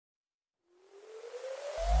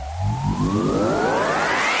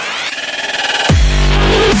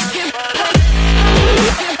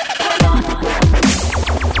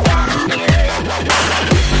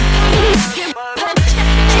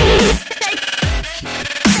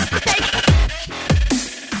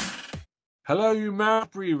Hello, you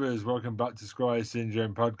mouth breathers. Welcome back to Squire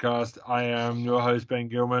Syndrome Podcast. I am your host, Ben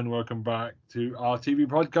Gilman. Welcome back to our TV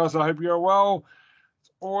podcast. I hope you're well. As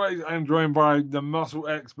always, I'm joined by the muscle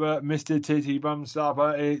expert, Mr. Titty Bum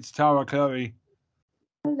Stopper. It's Tara Chloe.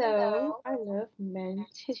 Hello, I love men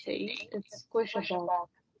titty that's squishable.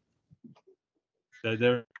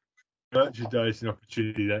 They're merchandising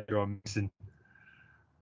opportunity that you're missing.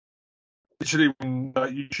 Literally,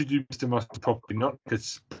 you should do Mr. Muscle properly, not like a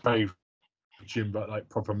spray gym, but like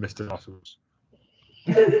proper Mr. Muscles.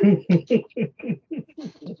 Do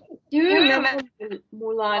you remember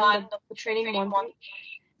Mulan, the training montage?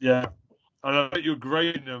 Yeah, and I bet you're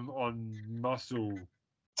grading them on muscle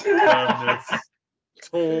firmness,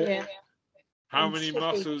 tall. Yeah. How And many titty.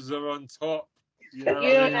 muscles are on top? You know what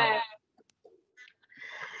You know I mean? that.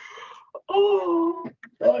 Oh,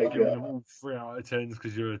 Giving them all 3 out of 10s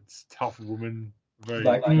because you're a tough woman, very,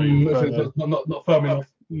 like, very not firm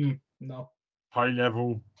enough. No. high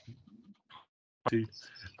level.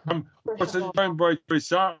 What's his Squishable. name, boy?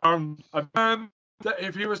 A man that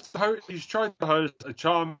if he was to host, he's trying to host a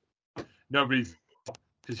charm, nobody's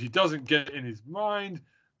because he doesn't get it in his mind.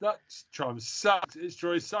 That charm sucks. It's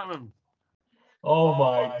Troy Salmon. Oh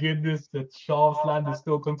my goodness, the Charles land is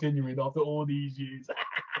still continuing after all these years.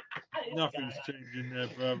 Nothing's changing there,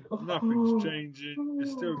 bro. Nothing's changing. You're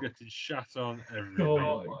still getting shat on every week.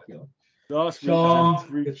 Oh my god. Last Charmed,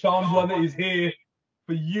 week, the Charmed one is here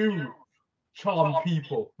for you, charmed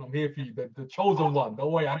people. I'm here for you, the chosen one.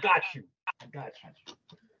 Don't worry, I got you.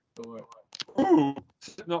 Don't worry. ooh,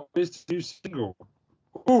 not his new single.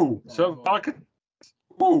 Ooh, so I could.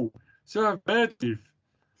 Ooh, so perfume.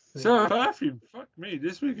 So perfume. Fuck me.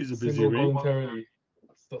 This week is a busy Single week. voluntarily.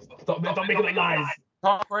 Stop making up lies.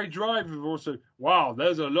 Halfway Drive have also. Wow,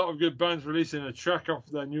 there's a lot of good bands releasing a track off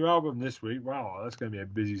their new album this week. Wow, that's going to be a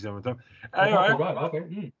busy summertime. Anyway,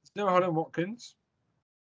 Okay. still Helen Watkins.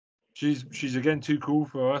 She's again too cool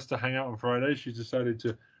for us to hang out on Friday. She's decided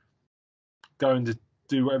to go and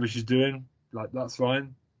do whatever she's doing. Like, that's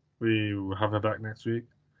fine. We will have her back next week.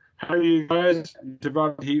 How are you guys? You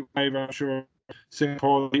survived the heat wave, I'm sure.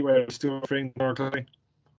 Singapore, the heat wave is still a thing, currently.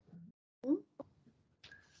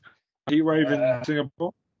 Heat wave in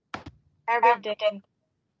Singapore? Every day.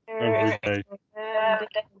 Every day.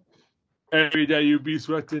 Every day you'll be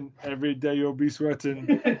sweating. Every day you'll be sweating.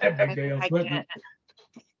 Every day I'm sweating.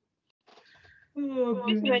 When you're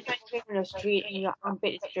walking on the street and your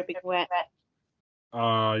armpit is dripping wet.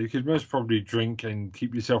 You could most probably drink and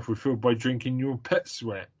keep yourself refilled by drinking your pet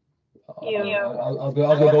sweat. I'll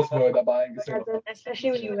go for that, but I ain't gonna say nothing.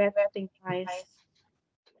 Especially when you wear thing ties.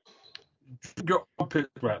 Drink your armpit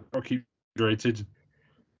sweat. I'll keep you hydrated.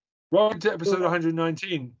 Welcome to episode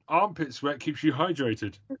 119. Armpit sweat keeps you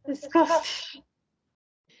hydrated. It's disgusting.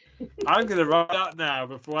 I'm going to write that now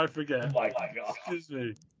before I forget. Oh my god. Excuse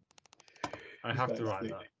me. I have to write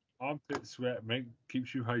that. Armpit sweat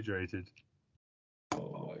keeps you hydrated.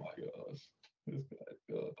 Oh my gosh. This guy's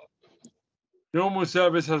good. Normal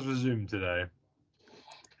service has resumed today.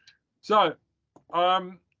 So,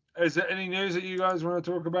 is there any news that you guys want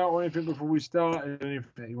to talk about or anything before we start? Anything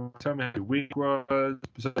that you want to tell me how your week was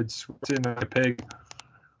besides sweating like a pig?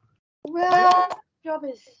 Well, job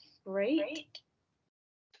is great.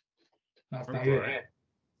 That's not it.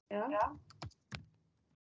 Yeah.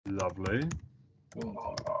 Lovely.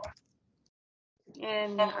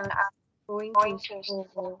 And going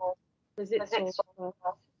to visit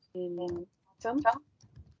Sofa in some.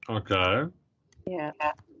 Okay. Yeah.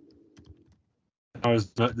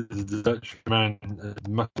 How's the Dutch man,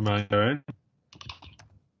 muscle man going?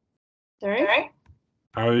 Sorry?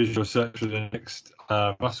 How is your search for the next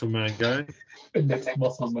muscle man going? The next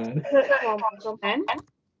muscle man. Man.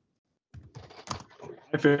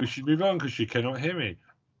 I think we should move on because she cannot hear me.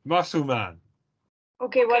 Muscle man.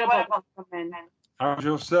 Okay, what about Muscle Man? How's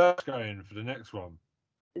your search going for the next one?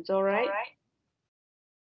 It's alright.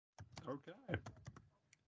 Okay.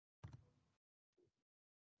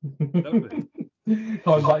 Lovely. I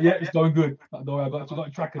was like, yeah, it's going good. Don't worry, I got a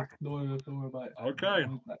tracker. Don't worry about it. Okay.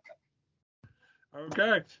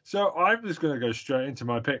 Okay. So I'm just going to go straight into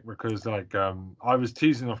my pick because, like, I was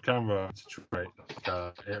teasing off camera to try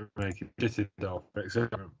it would make it shit itself.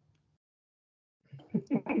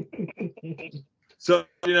 So,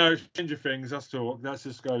 you know, Stranger Things, let's talk. Let's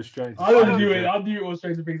just go straight into I knew it. I knew it was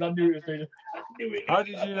Stranger Things. I knew it was Stranger Things. How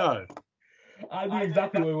did you know? I knew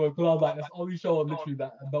exactly what it was because I was like, that's the only show literally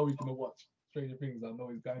that I know he's going to watch. Stranger Things. I know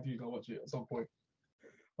he's guaranteed going to watch it at some point.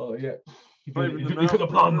 Oh, yeah. Not even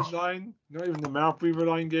the mouth breather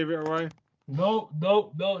line gave it away. No.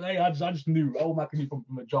 Hey, I just knew. Automatically from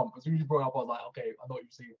the jump. As soon as you brought it up, I was like, okay, I know what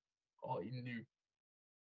you've seen. Oh, you knew.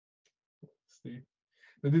 See,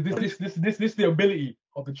 this is the ability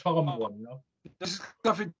of the charmed one, you know. This has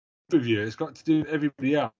nothing to do with you. It's got to do with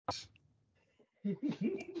everybody else.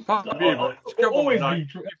 Fuck me, but come on, like,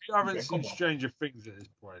 if you haven't seen Stranger Things at this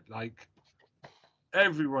point, like,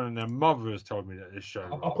 everyone and their mother has told me that this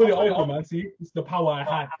show. I put it over, man. See, it's the power I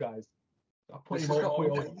had, guys. I put it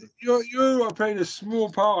over. You are playing a small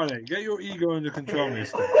part on it. Get your ego under control,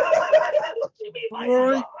 mister. What do you mean by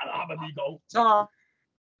ego? I don't have an ego. Tom,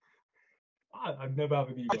 I never have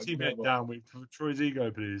an ego. teammate down with Troy's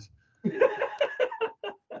ego, please. What do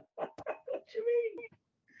you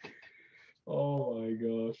mean? Oh my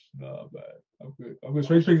gosh, nah, man. I'm good.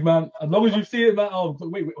 Strange Things, man. As long as you see it, man. Oh,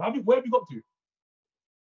 wait. Where have you got to?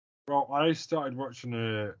 Well, I started watching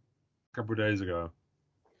it a couple of days ago.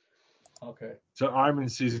 Okay. So I'm in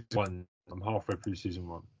season 1. I'm halfway through season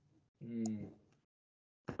 1.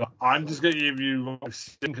 But I'm just going to give you what I've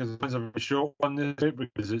seen because it's a very short one this bit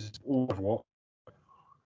because it's all of what.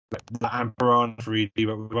 And Piranha 3D,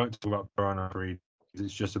 but we won't talk about Piranha 3D.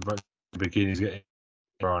 It's just about bikinis getting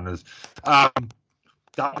piranhas. That's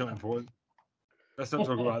not important. Let's not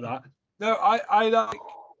talk about that. No, I like.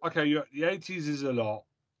 Okay, the 80s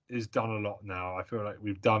is done a lot now. I feel like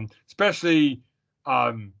we've done, especially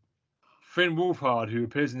Finn Wolfhard, who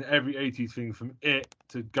appears in every 80s thing from It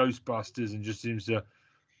to Ghostbusters and just seems to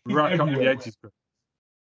rack up the 80s.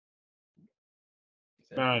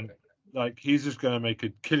 Man, like, he's just going to make a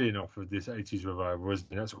killing off of this 80s revival, isn't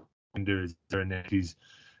he? That's what we can do, is during the 80s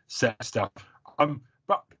set stuff.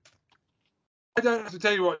 But I don't have to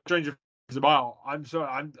tell you what Stranger Things is about. I'm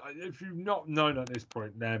sorry. If you've not known at this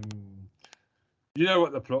point, then you know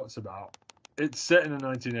what the plot's about. It's set in the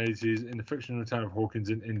 1980s in the fictional town of Hawkins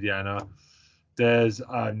in Indiana. There's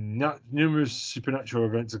numerous supernatural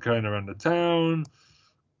events occurring around the town.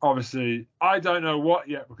 Obviously, I don't know what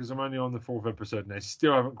yet because I'm only on the 4th episode and they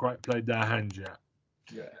still haven't quite played their hand yet.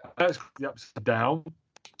 Yeah. That's the upside down.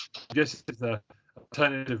 I guess it's an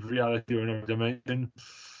alternative reality or another dimension.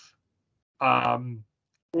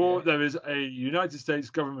 Or there is a United States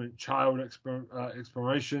government child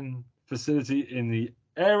exploration facility in the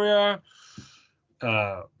area.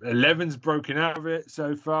 11's broken out of it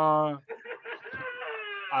so far.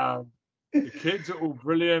 The kids are all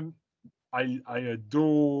brilliant. I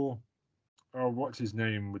adore. Oh, what's his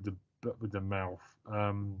name with the mouth?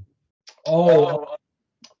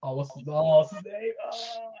 What's his name?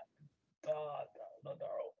 Not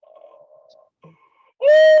Darryl.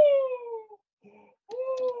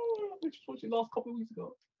 Which was watching last couple of weeks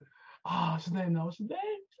ago. What's his name now? What's his name?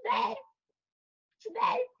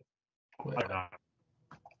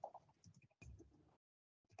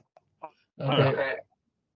 Okay.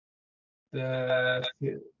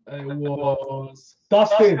 It was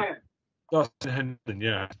Dustin. Dustin Henderson,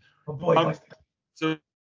 yeah. Oh boy, so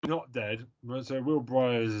not dead. So Will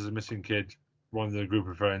Byers is a missing kid, one of the group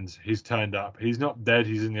of friends. He's turned up. He's not dead.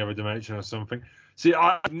 He's in the other dimension or something. See,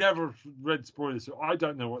 I've never read spoilers, so I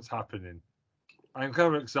don't know what's happening. I'm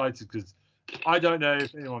kind of excited because I don't know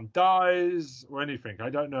if anyone dies or anything. I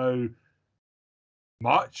don't know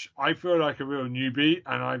much. I feel like a real newbie,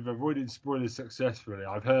 and I've avoided spoilers successfully.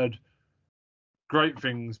 I've heard great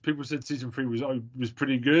things. People said season 3 was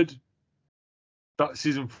pretty good, but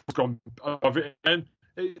season 4's gone of it, and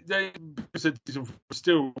they said season 4 was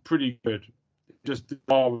still pretty good. Just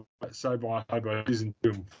so by season 2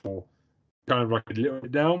 and 4, kind of like a little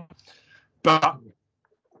bit down. But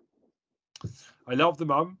I love the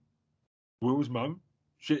mum, Will's mum.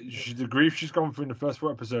 The grief she's gone through in the first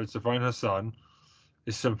 4 episodes to find her son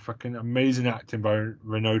is some fucking amazing acting by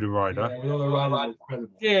Winona Ryder. Yeah, Winona Ryder is incredible.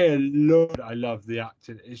 Yeah, Lord, I love the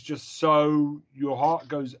acting. It's just so your heart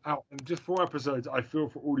goes out. In just 4 episodes, I feel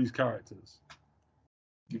for all these characters.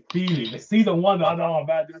 You feel it. It's season 1. I know,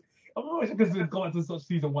 man. I'm always going to go into such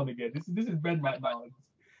season 1 again. This is Ben right now. It's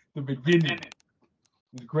the beginning.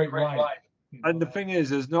 It's a great ride. And the thing is,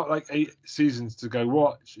 there's not like 8 seasons to go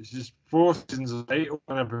watch. It's just 4 seasons of 8 or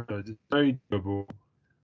 1 episode. It's very doable.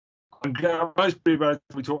 I'm most pretty bad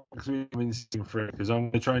if we talk next week in season 3 because I'm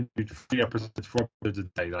going to try and do 3 episodes, 4 episodes a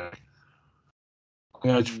day. Like, I'm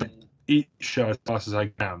going to try and eat show as fast as I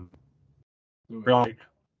can. Like,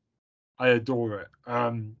 I adore it.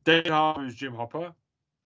 David Harbour is Jim Hopper.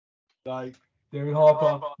 Like, David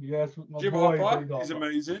Harbour, yes, Jim Hopper is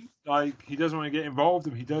amazing. Like, he doesn't want to get involved,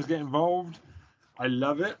 and he does get involved. I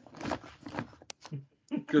love it.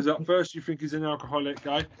 Because at first you think he's an alcoholic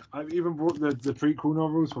guy. I've even bought the prequel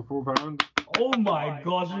novels for £4. Oh my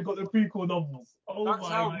gosh, you got the prequel novels. Oh, that's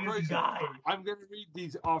my crazy. Guy. I'm going to read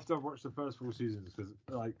these after I've watched the first 4 seasons because,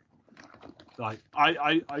 like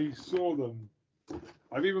I saw them.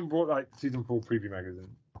 I've even bought like season 4 preview magazine.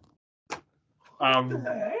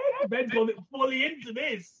 Ben's gone fully into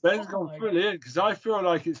this. Ben's gone fully in because I feel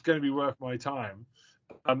like it's going to be worth my time.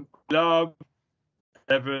 Love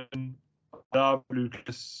Evan, love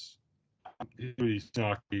Lucas. He's really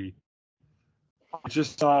snarky.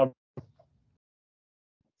 Just got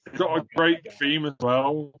a great theme as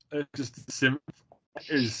well. It's just the synth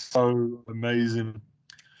is so amazing.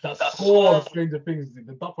 That score of Stranger Things,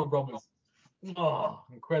 the Duffer Brothers. Oh,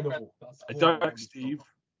 incredible. I don't like Steve.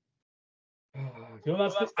 You know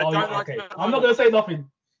that's I don't like okay. him. I'm not gonna say nothing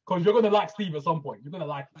because you're gonna like Steve at some point. You're gonna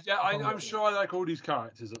like him. Yeah, I'm sure I like all these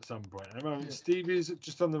characters at some point. I mean, Steve is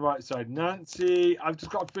just on the right side. Nancy, I've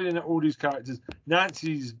just got a feeling that all these characters.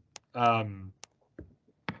 Nancy's, I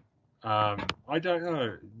don't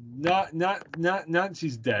know.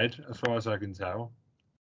 Nancy's dead as far as I can tell.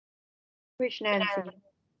 Which Nancy?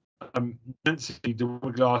 Nancy, the one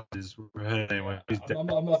with glasses, her name. She's dead. I'm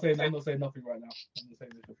not saying nothing right now. I'm not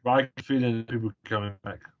saying anything. But I get the feeling that people are coming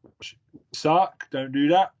back. Suck! Don't do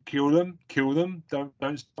that. Kill them. Don't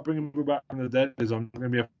stop bringing people back from the dead because I'm not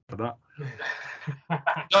going to be up for that.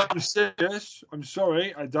 No, I'm serious. I'm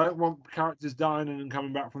sorry. I don't want characters dying and then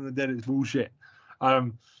coming back from the dead. It's bullshit.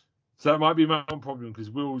 So that might be my own problem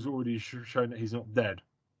because Will's already shown that he's not dead.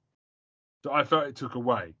 So I felt it took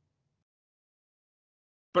away.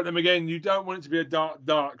 But then again, you don't want it to be a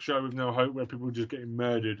dark show with no hope where people are just getting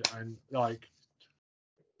murdered and like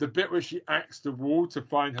the bit where she acts the wall to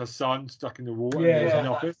find her son stuck in the wall and there's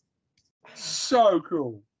nothing. So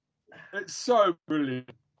cool. It's so brilliant.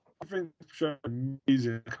 I think the show is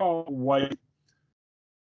amazing. I can't wait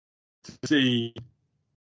to see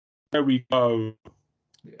where we go.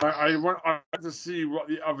 I want to see what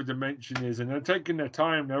the other dimension is, and they're taking their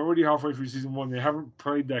time. They're already halfway through season 1. They haven't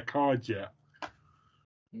played their cards yet.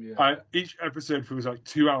 Yeah. Each episode feels like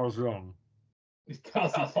 2 hours long. It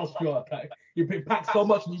does feel like you pack so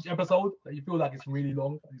much in each episode that you feel like it's really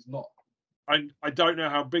long. It's not. I don't know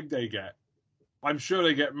how big they get. I'm sure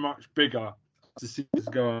they get much bigger as the seasons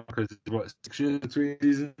go on because it's 6 years between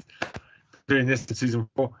seasons, between this and season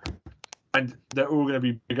 4, and they're all going to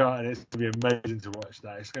be bigger, and it's going to be amazing to watch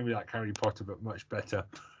that. It's going to be like Harry Potter, but much better.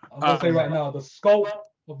 I'm going to say right now, the scope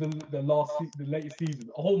of the latest season.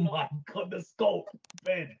 Oh my god, the scope,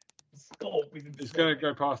 Ben. The scope is insane. It's going to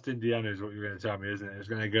go past Indiana, is what you're going to tell me, isn't it? It's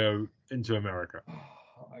going to go into America.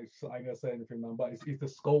 I ain't gonna say anything, man. But it's the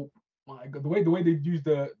scope. My god, the way they use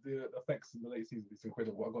the effects in the late season, it's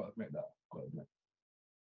incredible. I gotta admit that.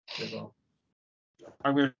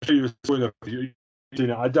 I'm going to show you a spoiler.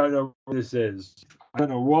 I don't know what this is. I don't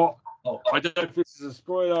know what. Oh. I don't know if this is a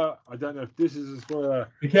spoiler. I don't know if this is a spoiler.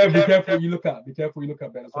 Be careful what you look at. Be careful what you look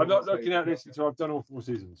at, Ben. I'm not looking at this until I've done all 4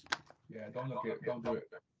 seasons. Yeah, don't look at it. Don't do it.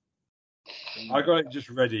 I got it just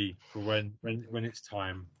ready for when it's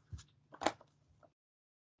time.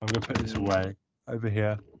 I'm going to put this away over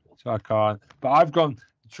here so I can't. But I've gone.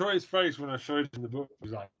 Troy's face when I showed him the book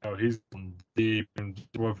was like, oh, he's gone deep and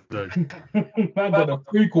worth the. Man got the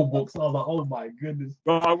prequel books. I was like, oh my goodness.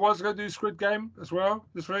 But I was going to do Squid Game as well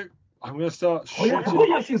this week. I'm going to start shooting. I forgot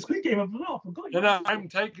you actually Squid Game. I forgot. No, I'm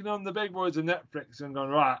taking on the big boys of Netflix and going,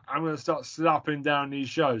 right, I'm going to start slapping down these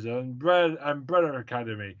shows. Umbrella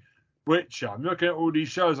Academy, Witcher. I'm looking at all these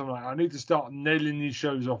shows. I'm like, I need to start nailing these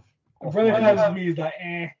shows off. Umbrella Academy for me is like,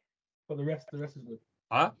 but the rest is good.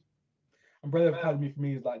 Huh? Umbrella Academy for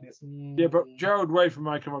me is like this. Yeah, but Gerald Way from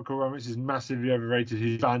My Chemical Romance is massively overrated.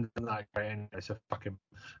 He's banned on that guy anyway, so fuck him.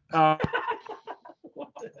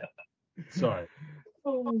 Sorry.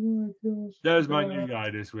 Oh my gosh. There's my new guy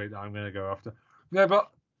this week that I'm going to go after. Yeah, but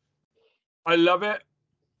I love it.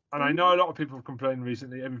 And I know a lot of people have complained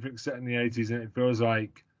recently. Everything's set in the 80s and it feels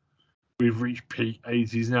like we've reached peak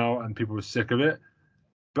 80s now and people are sick of it.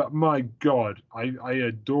 But my God, I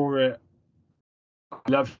adore it. I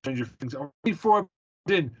love Stranger Things. I'm only 4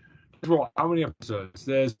 in. What? How many episodes?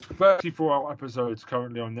 There's 34 episodes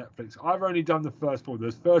currently on Netflix. I've only done the first 4.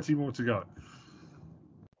 There's 30 more to go.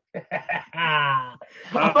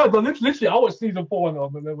 Literally, I watched season 4 when I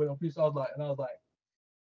was like,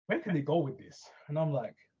 where can they go with this? And I'm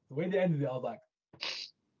like, the way they ended it, I was like,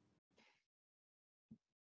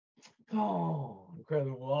 oh,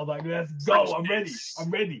 incredible. I was like, let's go. I'm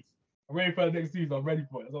ready for the next season. I'm ready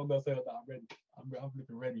for it. That's all I'm gonna say. I'm ready. I'm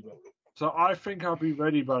looking ready, bro. So I think I'll be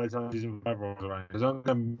ready by the time season 5 rolls around because I'm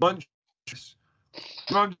gonna munch.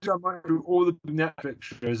 I'm just going through all the Netflix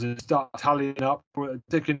shows and start tallying up,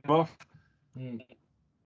 ticking them off.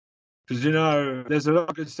 Because there's a lot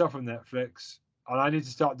of good stuff on Netflix. And I need to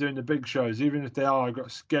start doing the big shows, even if they are. I've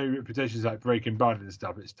got scary reputations like Breaking Bad and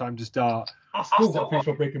stuff. It's time to start. I still got to finish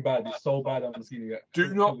on Breaking Bad. It's so bad I haven't seen it yet.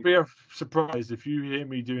 Do not be surprised if you hear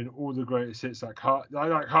me doing all the greatest hits like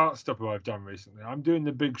Heartstopper I've done recently. I'm doing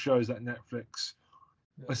the big shows like Netflix,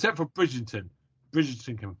 except for Bridgerton.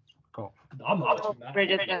 Bridgerton can fuck off. I'm not watching that.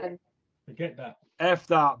 Bridgerton. Forget that. F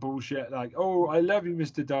that bullshit. Like, oh, I love you,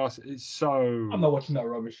 Mr. Darcy. It's so. I'm not watching that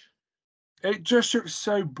rubbish. It just looks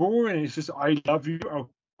so boring. It's just, I love you. Oh,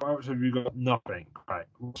 what else have you got? Nothing. Right.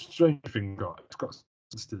 What strange thing got? It's got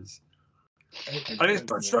monsters. And it's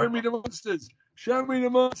not showing me the monsters. Show me the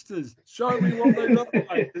monsters. Show me what they look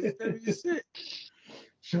like. This is going to be sick.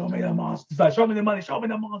 Show me the monsters. Like, show me the money. Show me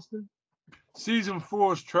the monsters. Season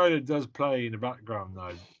 4's trailer does play in the background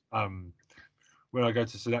though. When I go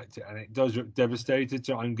to select it, and it does look devastated.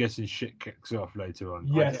 So I'm guessing shit kicks off later on.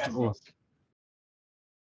 Yes.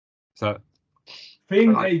 So.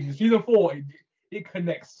 Season 4, it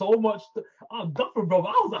connects so much. I'm Duffer, bro.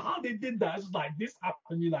 I was like, how they did that? It's just like this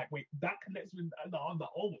happened. You're like, wait, that connects with. I'm like,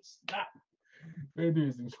 oh, snap. They do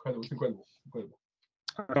is incredible. It's incredible.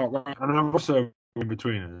 Incredible. And I'm also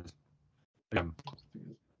Inbetweeners. You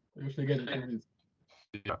should get it.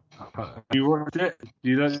 Yeah. You watched it? Do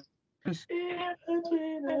you like this?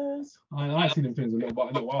 I've seen them things a little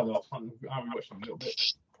while though. I haven't watched them a little bit.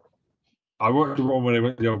 I watched the one where they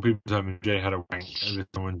went to the old people's home and Jay had a wank every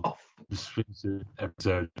time the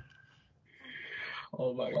episode.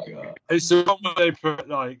 Oh my god! It's the one where they put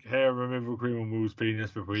like hair removal cream on Will's penis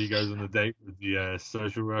before he goes on the date with the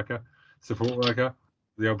support worker,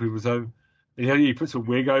 the old people's home. And he puts a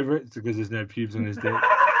wig over it because there's no pubes on his dick.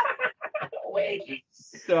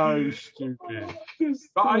 It's so stupid.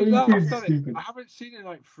 But I haven't seen it in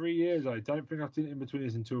like 3 years. I don't think I've seen it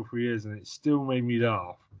Inbetweeners in 2 or 3 years, and it still made me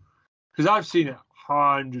laugh. Because I've seen it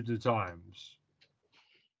hundreds of times.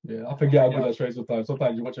 Yeah, I forget how good that show is sometimes.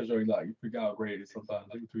 Sometimes you watch a show and like, you forget how great it is sometimes.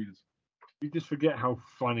 You just forget how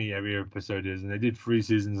funny every episode is. And they did 3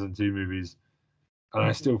 seasons and 2 movies. And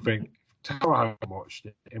I still think, tell I haven't watched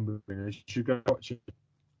it. You should go watch it.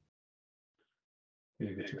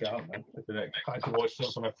 Yeah, go check it out, man. I can watch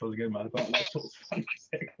some episodes again, man. That show was funny as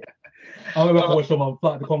heck. I remember I watched some on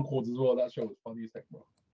Flight of the Conchords as well. That show was funny as heck, bro.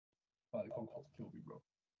 Flight of the Conchords killed me, bro.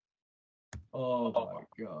 Oh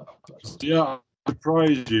my god. Yeah, I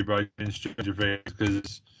surprised you by doing Stranger Things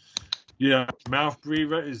because, mouth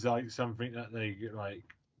breather is like something that they like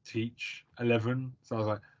teach 11. So I was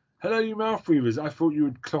like, hello, you mouth breathers. I thought you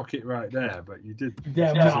would clock it right there, but you did.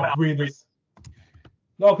 Yeah, mouth breathers.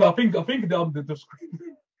 No, because I think the thing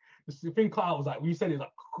cut out was like when you said it,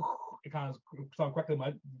 like it kind of started crackling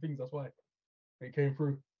my things. That's why it came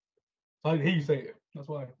through. So I didn't hear you say it. That's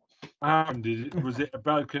why. Was it a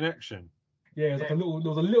bad connection? Yeah, it was like there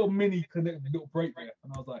was a little mini little break there,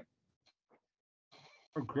 and I was like,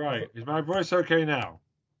 "Oh, great! Is my voice okay now?"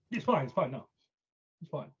 It's fine. It's fine now.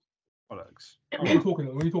 It's fine. Bollocks. When you're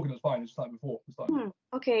talking, it's fine. It's like before. It's fine.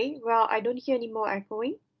 Okay. Well, I don't hear any more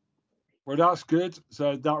echoing. Well, that's good.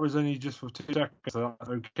 So that was only just for 2 seconds. So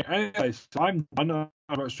that's okay. Anyway, so I'm done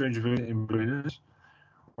about Stranger Things Inbetweeners.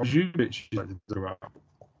 What did you bitch like to talk about?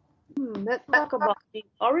 Let's talk about the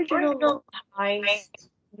original Heist,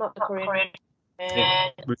 not the Korean.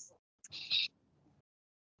 And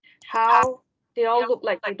how they all look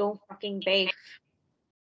like they don't fucking bathe.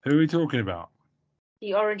 Who are we talking about?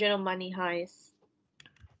 The original Money Heist.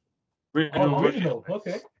 Original.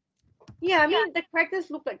 Okay. Yeah, I mean the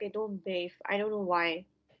characters look like they don't bathe. I don't know why.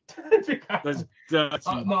 No,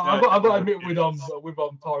 I got to admit with Tara's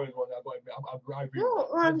one. I got to admit, No,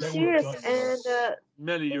 I'm serious. And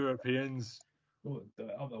many Europeans. I'm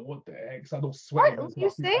like, what the heck? I don't sweat. What you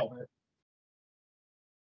say?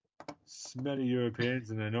 Smelly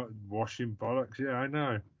Europeans, and they're not washing bollocks. Yeah, I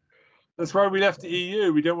know. That's why we left the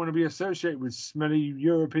EU. We don't want to be associated with smelly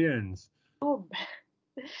Europeans. Oh,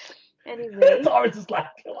 anyway. Tara's just like,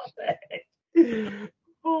 what the heck?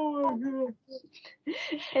 Oh my god.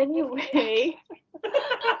 Anyway.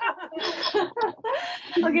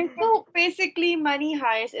 Okay, so basically Money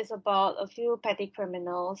Heist is about a few petty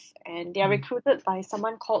criminals and they are recruited by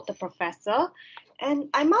someone called the Professor. And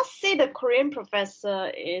I must say the Korean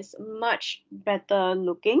Professor is much better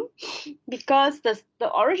looking because the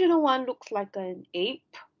original one looks like an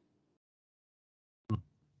ape.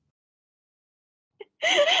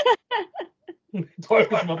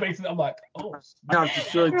 My face, and I'm like, oh. I'm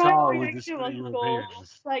just so tired with this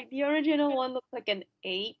Europeans. Like the original one looks like an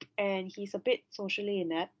ape, and he's a bit socially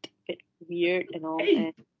inept, a bit weird and all.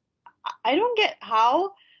 And I don't get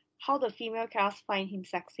how how the female cast find him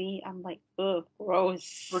sexy. I'm like, ugh,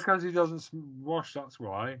 gross. Because he doesn't wash, that's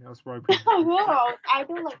why. That's why people. Wow, I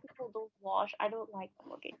don't like people who don't wash. I don't like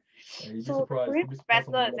them. Okay. Yeah, you'd be So the surprised. Korean You'd be surprised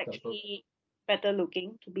professor someone is like that stuff. actually better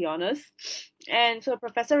looking, to be honest. And so a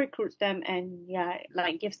professor recruits them and yeah,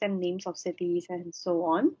 like gives them names of cities and so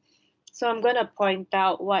on. So I'm gonna point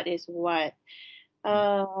out what is what.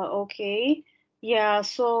 Okay. Yeah,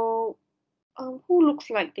 so who looks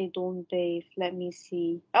like they don't bathe? Let me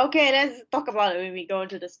see. Okay, let's talk about it when we go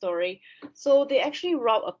into the story. So they actually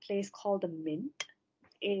rob a place called the Mint.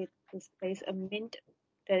 This place, a mint,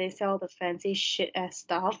 that they sell the fancy shit ass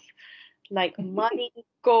stuff like money,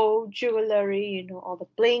 gold, jewelry, all the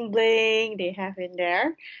bling bling they have in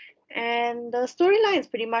there. And the storyline is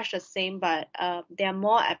pretty much the same, but there are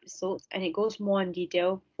more episodes and it goes more in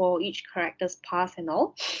detail for each character's past and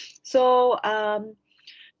all. So,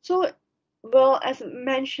 well, as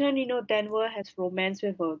mentioned, Denver has romance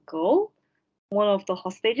with a girl, one of the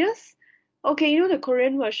hostages. Okay, the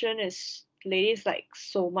Korean version is ladies like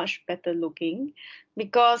so much better looking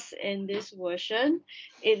because in this version,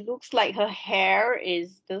 it looks like her hair is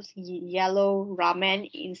those yellow ramen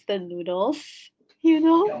instant noodles, you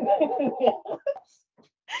know?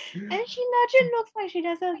 And she legit looks like she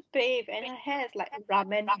doesn't bathe and her hair is like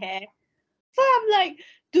ramen hair. So I'm like,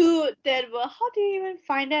 dude, Denver, how do you even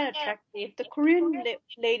find that attractive? The Korean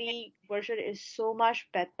lady version is so much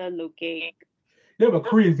better looking. Yeah, but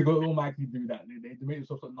Koreans, they automatically do that. They make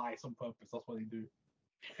themselves look nice on purpose. That's what they do.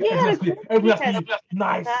 Yeah, Everyone has to be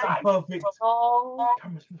nice, perfect. long,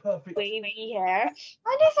 Cameras be perfect. wavy hair.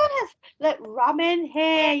 And this one has like ramen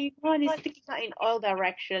hair, and it's sticking out in all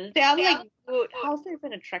directions. They are like, dude, how's that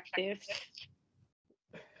even attractive?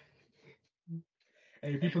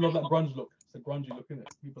 Hey, people love that grunge look. It's a grungy look, isn't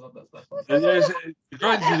it? People love that stuff.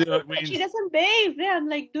 Grungy look She means doesn't bathe. Yeah, I'm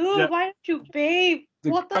like, dude, why don't you bathe? the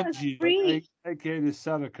Water is grungy, free. aka the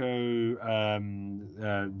Sadako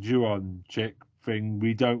Juon chick thing.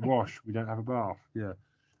 We don't wash. We don't have a bath. Yeah,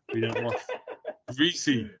 we don't wash.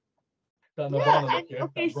 Greasy.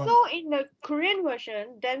 Okay, so in the Korean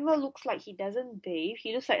version, Denver looks like he doesn't bathe.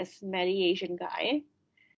 He looks like a smelly Asian guy,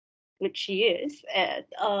 which he is. And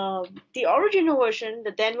the original version,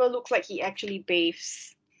 the Denver looks like he actually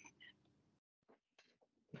bathes.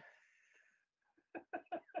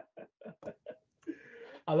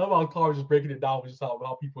 I love how Tara's just breaking it down with just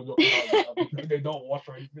how people look. How they don't wash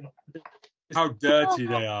or anything. How dirty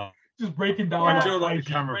they are. Just breaking down. I'm sure like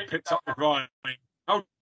the camera picks up the grime. How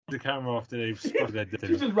the camera after they've spotted their dirty.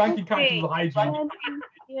 She's just ranking characters of hygiene.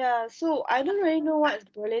 Yeah, so I don't really know what's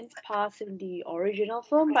Berlin's past in the original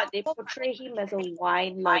film, but they portray him as a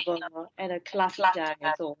wine lover and a classy guy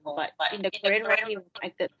and so on. But in the Korean one, he was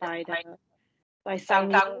acted by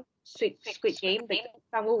Sang-woo, Squid Game, the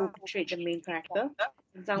Sang-woo who portrayed the main character.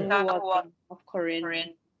 And Sang-woo was a North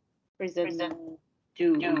Korean prison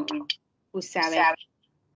dude who's savage.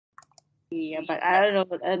 Yeah, but I don't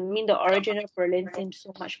know. I mean, the original Berlin seems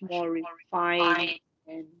so much more refined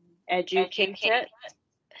and educated.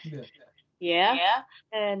 Yeah.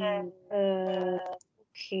 And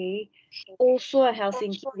okay. Also at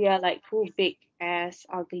Helsinki, we are like two big ass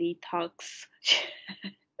ugly thugs.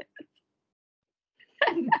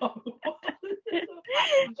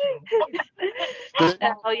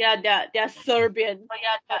 Oh yeah, they're Serbian.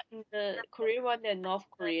 But in the Korean one, they're North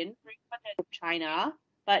Korean from China.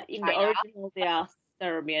 But in the original, they are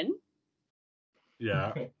Serbian.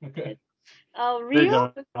 Yeah. Okay.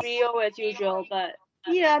 Rio as usual, but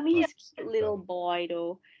yeah, I mean he's a cute little boy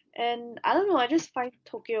though. And I don't know, I just find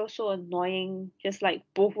Tokyo so annoying. Just like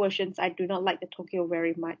both versions, I do not like the Tokyo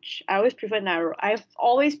very much. I've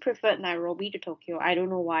always preferred Nairobi to Tokyo. I don't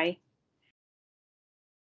know why.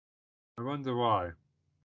 I wonder why.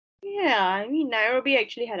 Yeah, I mean Nairobi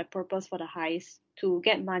actually had a purpose for the heist to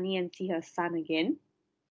get money and see her son again.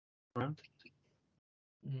 Okay.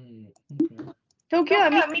 Tokyo, I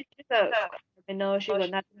mean, she's a criminal. She got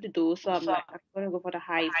nothing to do, so I'm like, I'm gonna go for the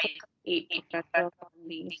heist. A professor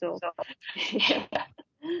family, so yeah.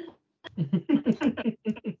 The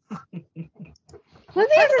thing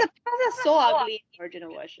is, the professor's so ugly in the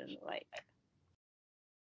original version. Like,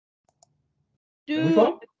 dude,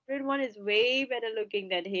 the Korean one is way better looking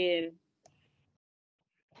than him.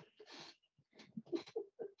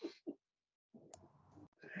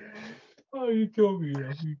 Oh, you killed me.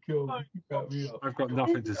 You killed me. You got me up. I've got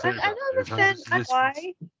nothing to say. I don't understand why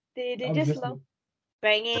they just love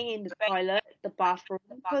banging in the toilet, the bathroom.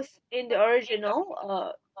 Because in the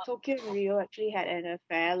original, Tokyo and Rio actually had an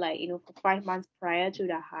affair, like, for 5 months prior to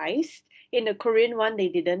the heist. In the Korean one, they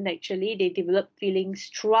didn't actually. They developed feelings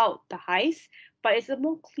throughout the heist, but it's a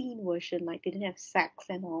more clean version. Like they didn't have sex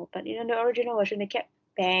and all. But in the original version, they kept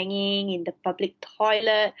banging in the public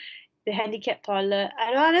toilet, the handicapped toilet.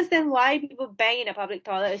 I don't understand why people bang in a public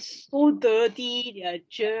toilet. It's so dirty. There are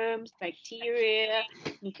germs, bacteria,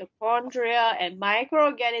 mitochondria, and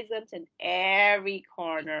microorganisms in every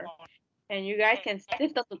corner. And you guys can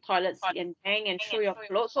sit on the toilet seat and bang and throw your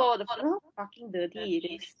clothes all over the floor. How fucking dirty it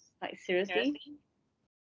is. Like, seriously?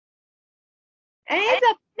 And it's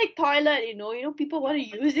a public toilet, people want to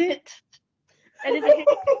use it. And it's a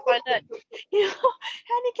handicapped toilet.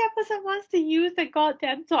 Handicapped person wants to use the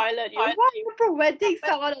goddamn toilet. Why are you preventing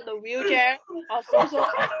someone on a wheelchair or social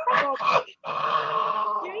from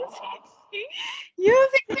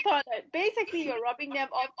using the toilet? Basically, you're robbing them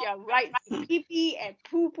of their rights to pee pee and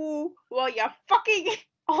poo poo while you're fucking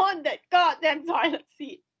on that goddamn toilet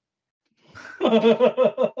seat.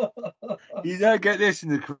 You don't get this in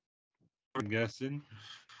the I'm guessing.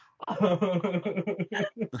 Oh,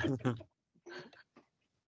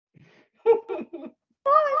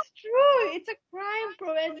 it's true. It's a crime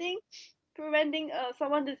preventing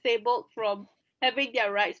someone disabled from having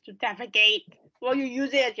their rights to defecate while you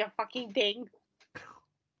use it as your fucking thing.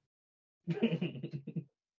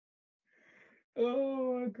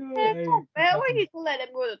 Oh my god. Hey, why you don't let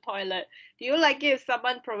them go to the toilet? Do you like it if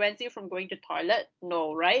someone prevents you from going to toilet?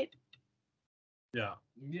 No, right? Yeah.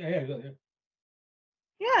 Yeah.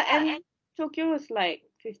 Yeah, and Tokyo is like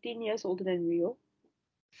 15 years older than Rio.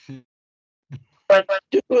 Dude,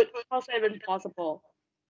 how's that even possible?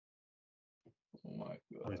 Oh my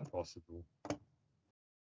god. It's possible.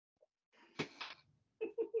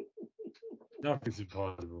 Nothing's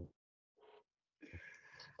impossible.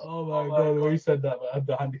 Oh my god, the way you said that, man,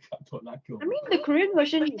 the handicap toilet that killed I me. mean, the Korean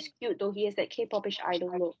version is cute though. He has that K-popish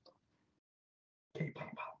idol look.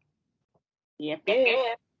 K-pop. Yep.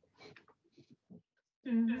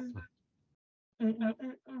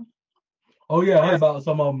 Oh yeah, I heard about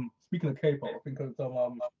some speaking of K-pop, I think of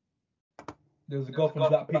some there's a girl from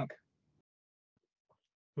Blackpink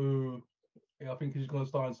who I think she's gonna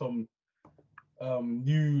start in some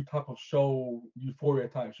new type of show, Euphoria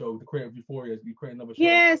type show, the creator of Euphoria is creating another show.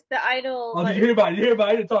 Yes, the idol. Oh, did you hear about it? You hear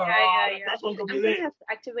about it? Yeah. That's what's gonna be I'm gonna lit. have to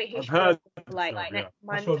activate I've HBO heard like so, next That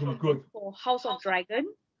month show's gonna be good. for House of Dragon,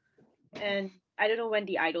 and I don't know when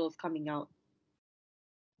the idol is coming out.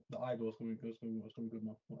 The idol's gonna be good. It's gonna be good,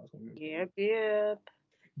 man. That's gonna be good. Yep. Yeah.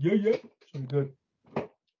 It's gonna be good.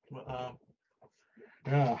 But,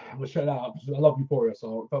 yeah, I'm gonna check that out. I love Euphoria,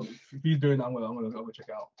 so if he's doing that, I'm gonna check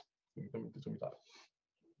it out. It's gonna be tight.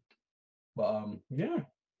 But yeah,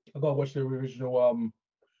 I gotta watch the original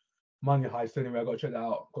Money Heist anyway. I gotta check that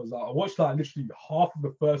out because I watched like literally half of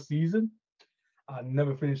the first season. I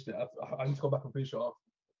never finished it. I need to go back and finish it off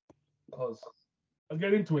because I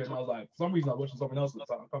get into it and I was like, for some reason I was watching something else at the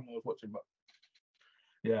time. I can't remember what I was watching, but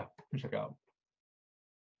yeah, check it out.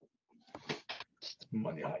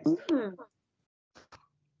 Money Heist.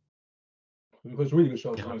 Because it's a really good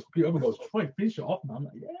show. People goes, try and finish it off, man. I'm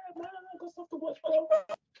like, yeah, man, I got stuff to watch, bro.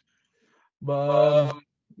 But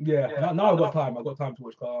yeah, now I've got time. I've got time to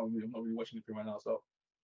watch. I'm not really watching anything right now, so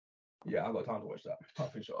yeah, I've got time to watch that. I'll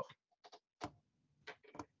finish it off.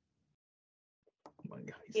 Money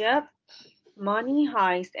Heist. Yep. Money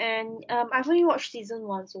Heist, and I've only watched season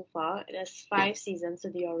 1 so far. There's 5 seasons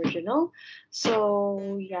of the original,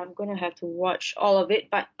 so yeah, I'm gonna have to watch all of it.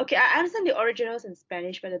 But okay, I understand the originals in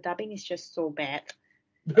Spanish, but the dubbing is just so bad.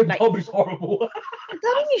 The dub is horrible. The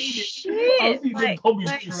dubbing is shit. I've seen the dub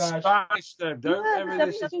is trash. Spanish them. Don't Yeah, ever the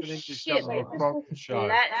listen to dubbing an is English shit. dub Like, of a it's proper just show.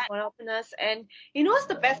 flat and monotonous. And you know what's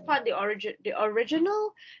the best part? The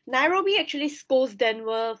original Nairobi actually scolds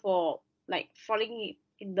Denver for like falling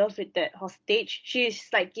in love with that hostage. She's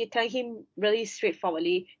like, you tell him really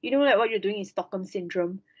straightforwardly, like what you're doing is Stockholm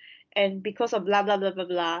syndrome, and because of blah blah blah blah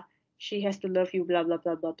blah, she has to love you blah blah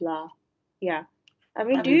blah blah blah. Yeah, I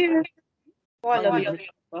mean, do you? Oh, I love you. It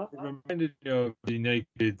reminded me of the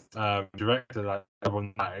naked director that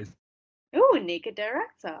everyone knows. Oh, naked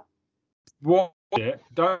director. Watch it.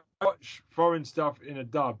 Don't watch foreign stuff in a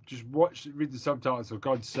dub. Just read the subtitles. For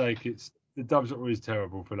God's sake, the dubs are always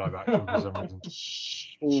terrible for live action for some reason.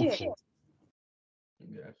 Shit. Awful.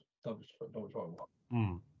 Yeah, dub is horrible.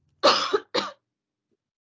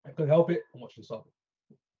 I couldn't help it. I'm watching sub.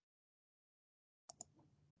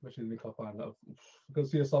 Especially the link I find that. If I can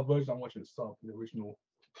see a sub version, I'm watching sub, the original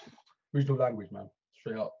language, man.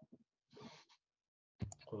 Straight up.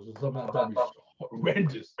 Because some of that dub is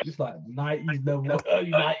horrendous. It's like 90s level,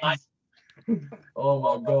 early 90s. Oh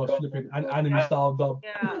my gosh, flipping anime style dub.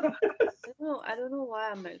 Yeah. I don't know why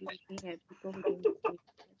I'm like looking at people who don't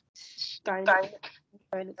trying to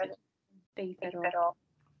face at all.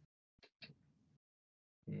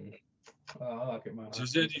 I like it, man. So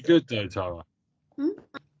is it any good though, Tara?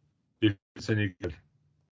 If it's any good.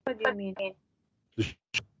 What do you mean?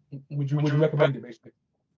 Would you recommend it, basically?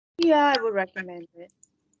 Yeah, I would recommend it.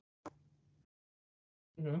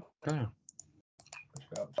 Yeah. Okay.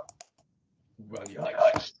 Rally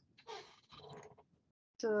Heist.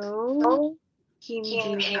 So, Kim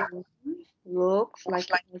Ji looks like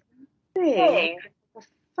a thing. A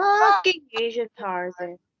fucking Asian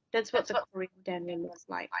Tarzan. That's what the Korean Daniel looks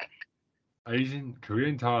like. Asian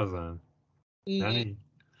Korean Tarzan. Nanny.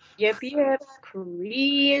 Yep,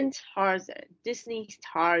 Korean Tarzan. Disney's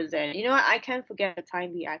Tarzan. You know what? I can't forget the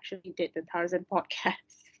time we actually did the Tarzan podcast.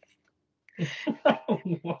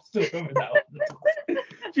 Still remember that one.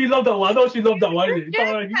 She loved that one. I know she loved that one. She loved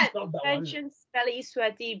that one. Mentioned smelly,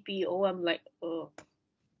 sweaty BO. I'm like, oh.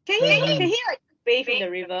 Can he like bathe in the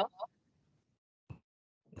river?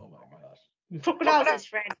 Oh my gosh. Crocodile's his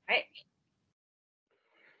friend, right?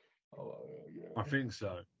 Oh, yeah. I think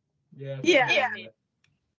so. Yeah. He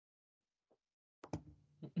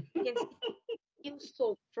can steal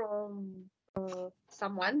soap from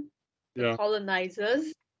someone, Yeah.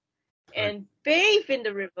 colonizers, and bathe in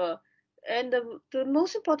the river. And the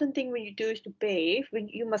most important thing when you do is to bathe. When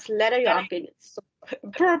you must lather your armpit with soap.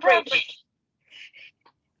 Appropriate.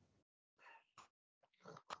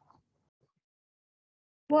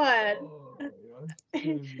 What? Oh,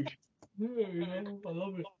 yeah. I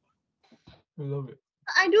love it. I love it.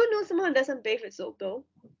 I do know someone who doesn't bathe with soap though.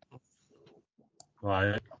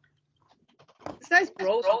 Right. This guy's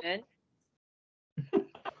gross, man.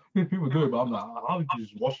 People do it, but I'm like, how do you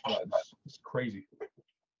just wash that? It's crazy.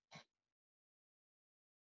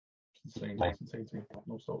 It's insane. It's insane to me.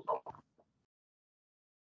 No soap.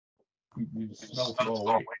 You just smell to go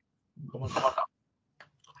away. Come on.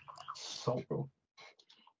 Soap, bro.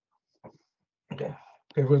 Okay.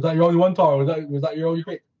 Okay, was that your only one, Tara? Was that your only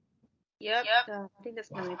pick? Yep. I think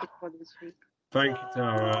that's my only pick for this week. Thank you,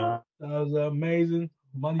 Tara. That was amazing.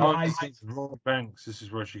 Money Heist. Rob Banks. This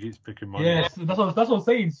is where she keeps picking money. Yes, that's what I'm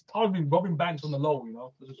saying. Tara's been robbing banks on the low, you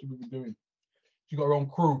know. That's what she's been doing. She got her own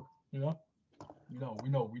crew, you know. We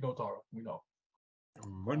know Tara. We know.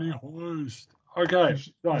 Money Heist. Okay.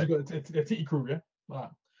 She's Right. got a titty crew, yeah. Right.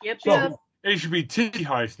 Yep. So, It should be Titty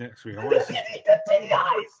Heist next week. I want to see.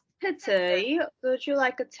 Titty. Would you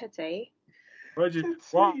like a titty? Why are you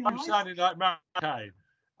sounding like Matt Kane?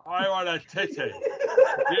 I want a titty.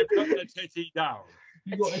 You put the titty down.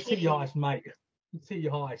 You got a titty heist, mate. Titty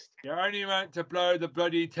heist. You're only meant to blow the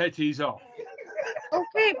bloody titties off.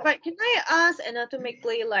 Okay, but can I ask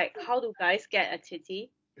anatomically, like, how do guys get a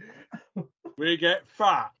titty? We get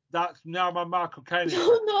fat. That's now my Michael Caine.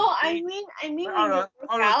 No, I mean when you work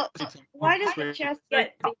out, why does the chest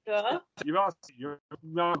get bigger? You asked your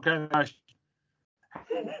Michael Caine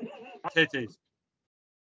titties.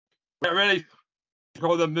 Get ready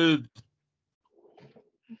for the moves.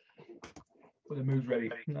 Put the moves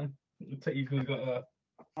ready. You know? The titty's got a...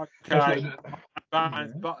 Okay.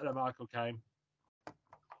 Bands Butler, Michael Caine.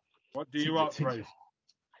 What do you want, Bruce?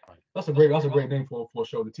 That's a great name for a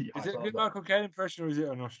show. The titty. Is it a good Michael Caine impression or is it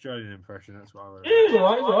an Australian impression? That's what I was. It's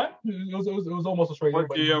alright. It was almost Australian.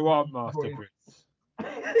 What do you want, Master Bruce?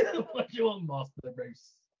 What do you want, Master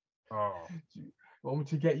Bruce? Oh. Want me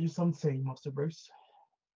to get you something, Master Bruce?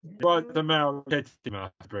 What the male titty,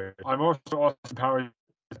 Master Bruce? I'm also Austin Powers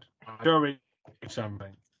doing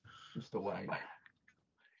something. Just the way.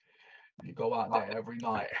 You go out there every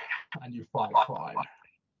night and you fight crime.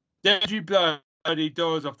 Did you blow the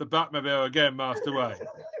doors off the Batmobile again, Master Way?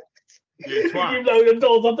 You twat. You blow the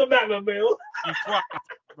doors off the Batmobile. You twat.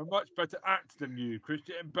 I'm a much better actor than you,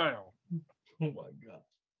 Christian Bale. Oh my god.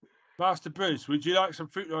 Master Bruce, would you like some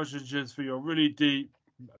fruit lozenges for your really deep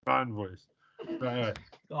man voice? Right.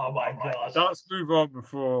 Oh my gosh. Let's move on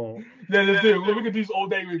before. Yeah, let's do it. We can do this all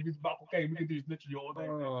day with Michael Caine. We can do this literally all day.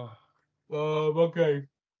 Okay.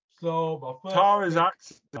 So my first. Tara's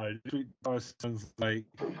accent sounds like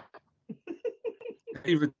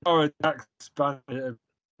either Tara attacks Spanish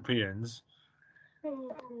Europeans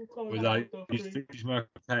with like these Michael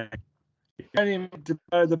Caine. You can't even to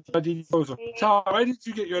the bloody doors. Tara, where did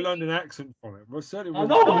you get your London accent from? It was certainly. I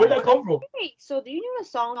know, where'd that come from? Hey, so do you know the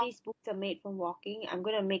song "These Boots Are Made for Walking"? I'm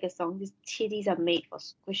gonna make a song. These titties are made for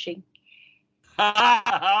squishing.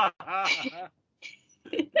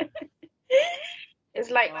 It's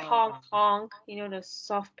like honk honk, you know, the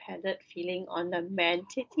soft padded feeling on the man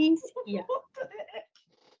titties. Yeah.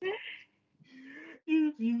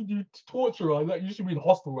 You torture her. Like, you should be in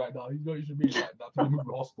hospital right now. You know you should be like that. You move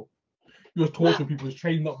to hospital. He was torturing people. He was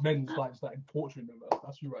training up men, just like torturing them.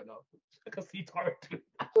 That's you right now. I can see Tara doing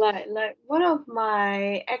that. Like one of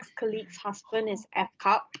my ex-colleagues' husband is F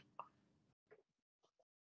cup.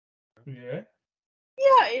 Yeah.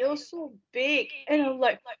 Yeah, it was so big, and I'm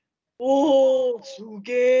like, oh,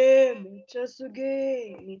 suge, just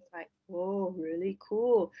suge. And he's like, oh, really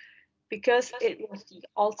cool, because it was the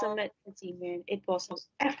ultimate busy man. It was an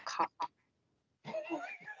F cup.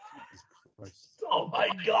 Oh my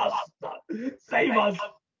gosh! Save us!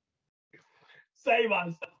 Save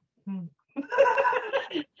us!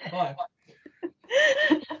 Alright.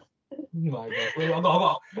 Oh my gosh! I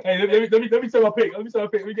got. Hey, let me say my pick. Let me say my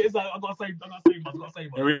pick. Let me get inside. I gotta save us.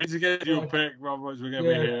 Yeah, we need to get your pick, otherwise we're gonna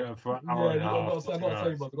be here for an hour and a half. I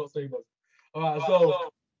gotta save us. All right,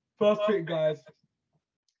 so first pick, guys.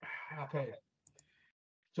 Okay,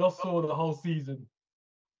 just saw the whole season.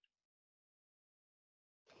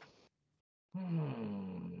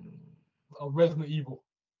 Of Resident Evil.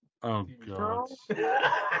 Oh god.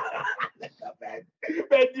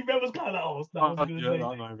 Ben, you was kind of old. No,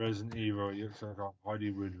 Resident Evil. It looks like a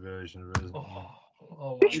Hollywood version of Resident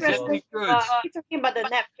Evil. Which Is Resident it Evil? good? Are you talking about the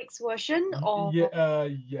Netflix version or? Yeah,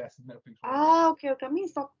 yes, Netflix. Okay. I mean,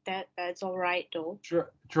 it's not that bad. It's alright though.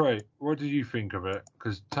 Troy, what did you think of it?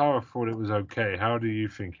 Because Tara thought it was okay. How do you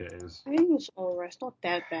think it is? I think it's alright. It's not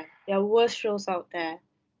that bad. There are worse shows out there.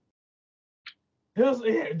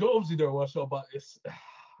 Obviously there was a show, but it's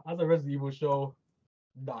as a Resident Evil show.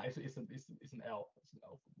 Nah, it's an L. It's an L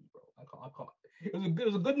for me, bro. I can't. It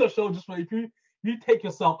was a good enough show just for if you take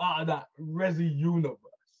yourself out of that Resi universe.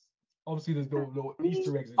 Obviously, there's no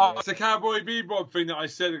Easter eggs in there. It's a Cowboy Bebop thing that I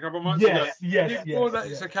said a couple of months ago. Yes.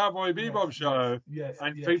 It's a Cowboy Bebop show. Yes.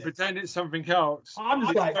 And they pretend it's something else. I'm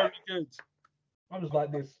just like, very good. I'm just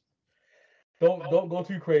like this. Don't go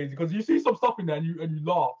too crazy because you see some stuff in there and you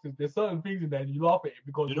laugh. There's certain things in there and you laugh at it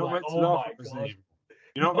because you're like, oh my gosh.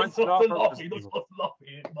 You're not meant to laugh at You're not supposed to laugh at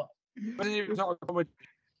it, but it's not a comedy.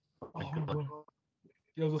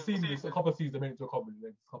 There was a couple of seasons they made it into a comedy.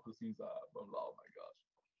 Then a couple of seasons, oh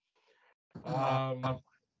my gosh.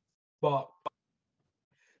 But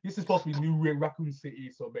this is supposed to be new Raccoon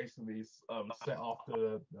City, so basically it's set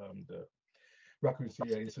after the Raccoon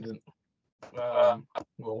City incident. Where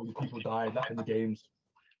all the people died in the games.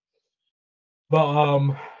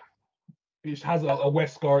 But it has a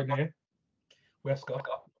Wesker in there. Wesker.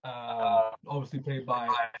 Obviously played by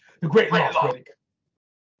the great Lars Reddick.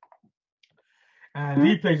 And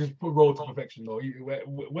he plays his role to perfection, though.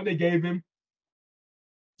 When they gave him,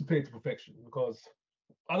 he played to perfection. Because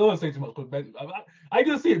I don't want to say too much, because Ben, are you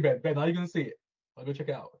going to see it, Ben? Ben, are you going to see it? I'll go check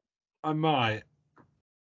it out. I might.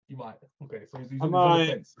 You might. Okay, so he's I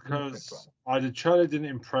might, because the trailer didn't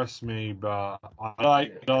impress me, but I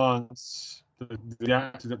like Lance, the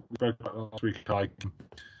actor that we spoke about last week.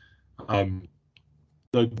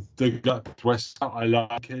 The gut West. I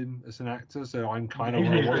like him as an actor, so I'm kind of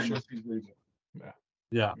want to watch it.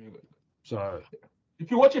 Yeah. So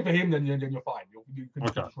if you watch it for him, then you're fine. You can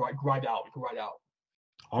just ride out. You can ride out.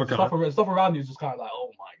 Okay. Stuff around you is just kind of like,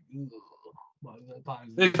 oh my.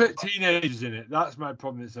 They put teenagers in it. That's my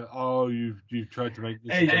problem. It's like, oh, you've tried to make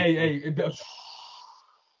this. Hey,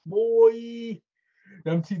 boy,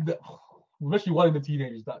 especially one of the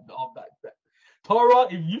teenagers that. Tara,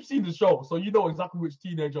 if you've seen the show, so you know exactly which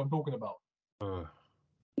teenager I'm talking about.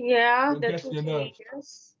 Yeah, the two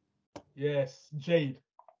teenagers. Yes, Jade.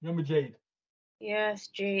 Remember Jade? Yes,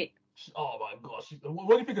 Jade. Oh my gosh. What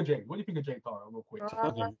do you think of Jade? What do you think of Jade, Tara, real quick?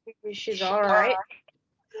 She's alright.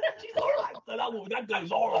 She's alright. That girl is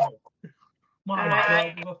horrible.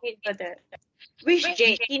 I hate her that. Which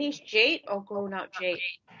Jade? Teenage Jade or grown up Jade?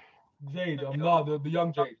 Jade, no, the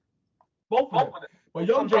young Jade. Both of them. But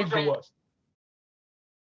young Jade's the worst.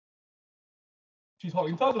 She's hot.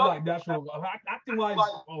 In terms of like the actual acting wise,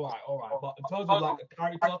 alright. But in terms of like a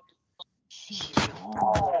character, she's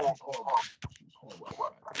horrible.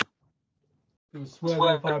 It was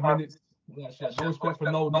swearing 5 minutes. Like she had no respect for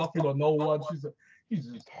nothing or no one. She's a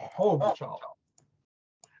horrible child.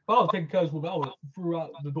 If I was taking care of this woman, I would have threw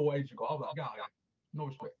out the door ages ago. I was like, God, no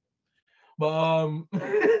respect. But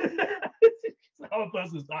other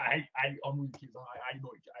persons, I'm really kids. I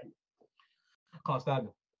know it. I can't stand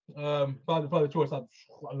it. By the choice, I'll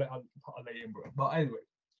let him, bro. But anyway,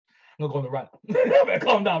 I'm not going to rant. better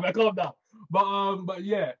calm down. But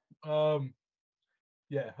yeah,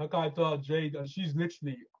 her character Jade, she's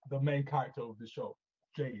literally the main character of the show.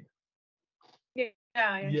 Jade.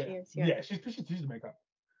 Yeah, she is. Yeah, she's the main character.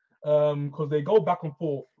 Because they go back and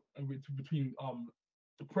forth between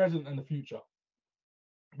the present and the future.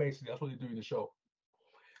 Basically, that's what they do in the show.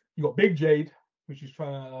 You got Big Jade, which is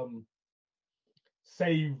trying to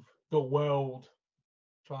save the world,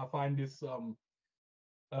 trying to find this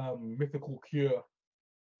mythical cure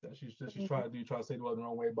that she's trying to do, trying to say the world the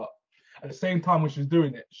wrong way. But at the same time, when she's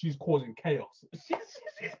doing it, she's causing chaos.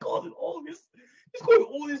 She's causing all this. She's causing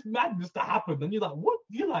all this madness to happen, and you're like, what?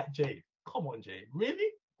 You're like, Jade, come on, Jade,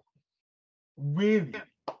 really?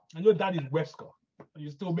 And your dad is Wesker, and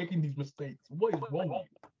you're still making these mistakes. What is wrong with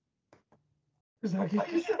you? It's like, come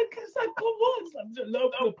on, it's like, learn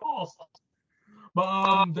from the past.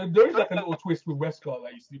 But there is like a little twist with Wesker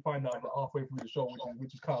that you find out like halfway through the show,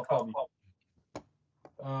 which is kind of funny.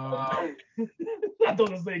 I don't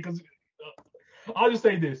want to say because I'll just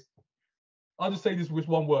say this. With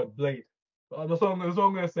one word: Blade. That's all I'm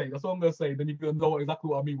gonna say. Then you're gonna know exactly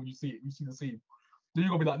what I mean when you see it. You see the scene. Then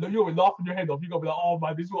you're gonna be like, no, you're gonna be laughing your head off. You're gonna be like, oh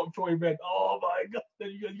man, this is what I'm trying to. Oh my god. Then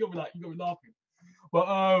you're gonna be like, you're gonna be laughing. But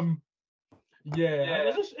yeah.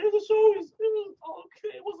 It was a show. It was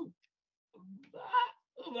okay. It wasn't.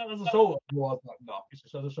 As a show, no, it's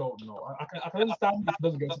just as a show. No, I can understand if it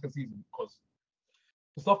doesn't get a second season because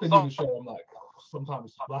the stuff they do in the show, I'm like,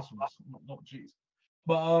 sometimes it's blasphemous. Not jeez.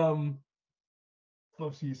 But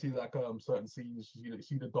obviously you see like certain scenes, you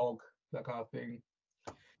see the dog, that kind of thing.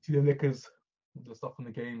 See the liquors, the stuff from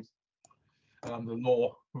the games, the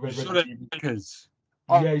law. The liquors.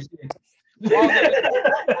 Yeah, you see.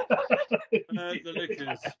 The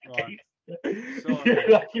liquors, right. Yeah,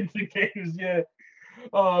 like in the games, yeah.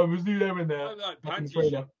 We see them in there. Like back in the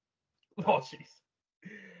trailer. Oh jeez.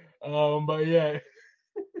 But yeah.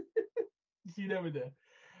 You see them in there.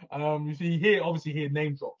 You see here, obviously here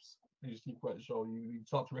name drops. You see quite the show. You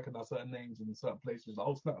start to recognize certain names in certain places. Like,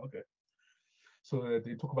 oh snap, okay. So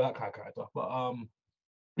they talk about that kind of character. But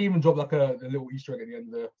they even drop like a little Easter egg at the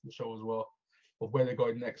end of the show as well, of where they're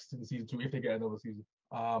going next in season 2 if they get another season.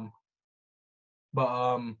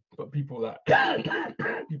 But people people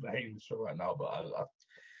are hating the show right now. But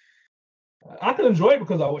I can enjoy it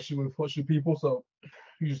because I watch it with people. So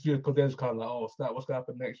you just do it because they're just kind of like, oh snap, what's gonna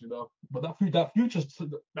happen next, you know? But that future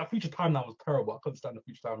timeline was terrible. I couldn't stand the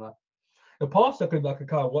future timeline. The past I could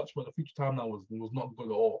kind of watch, but the future timeline was not good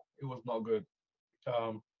at all. It was not good.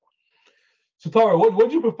 So Tara, what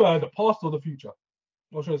do you prefer, the past or the future?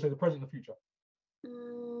 Or should I say the present or the future?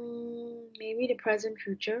 Maybe the present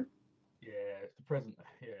future. Yeah, it's the present.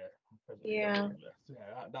 Yeah.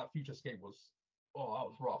 That futurescape was, that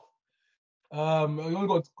was rough. It only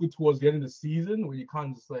got good towards the end of the season where you kind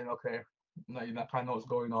of just saying, okay, now you kind of know what's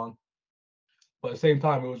going on. But at the same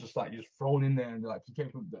time, it was just like you're just thrown in there and like you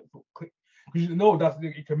can't click because you know that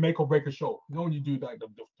it can make or break a show. You know when you do like the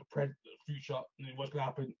present, the future, and then what's gonna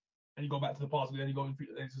happen, and you go back to the past, and then you go in the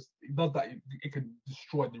future. It does that. It can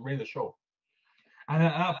derail the show. And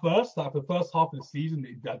at first, like the first half of the season,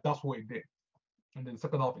 that's what it did. And then the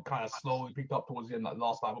second half, it kind of slowly picked up towards the end. Like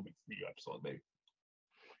last time, it'll be 3 episodes, maybe.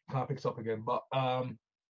 Kind of picks up again. But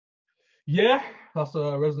yeah, that's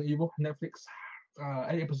Resident Evil, Netflix.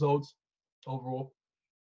 8 episodes overall.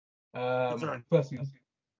 First season.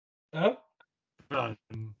 Right.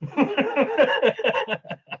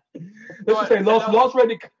 Let's just say last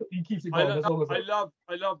Reddit, he keeps it going.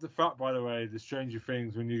 I love the fact, by the way, the Stranger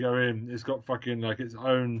Things, when you go in, it's got fucking like its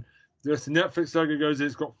own. Just the Netflix logo goes in,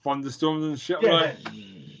 it's got thunderstorms and shit. Yeah, like,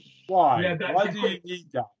 why? Yeah, Why do you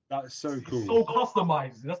need that? That's so cool. So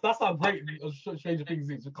customized. That's how great Stranger Things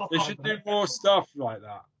is. They should do more stuff like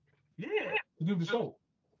that. Yeah, to do the show.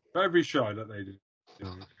 Every show that they do.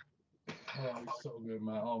 Oh, it's so good,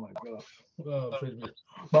 man. Oh my god.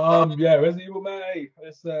 But yeah, Resident Evil, man. Hey,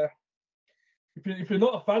 it's if you're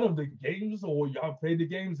not a fan of the games or you haven't played the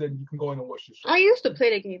games, then you can go in and watch the show. I used to play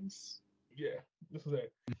the games. Yeah, this is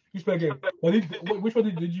it. You play a game. Which one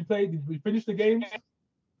did you play? Did you finish the games?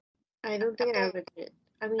 I don't think I ever did.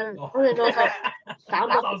 I mean, Oh. all I know is I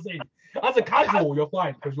found That's what I'm saying. As a casual, you're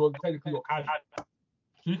fine because you're technically casual. So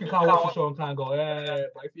you can kind of watch the show and kind of go, yeah.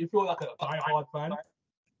 But if you're like a die-hard fan,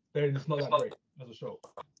 then it's not that great as a show.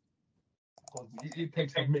 It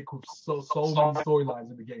takes a mix with so many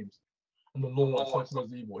storylines in the games and the lore of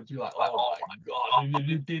Resident Evil. And you're like, oh my god,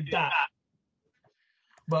 you did that.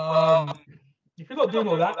 But if you're not doing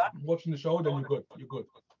all that, watching the show, then you're good. You're good.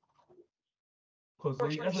 Because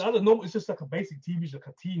it's just like a basic TV show, like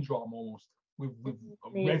a teen drama almost, with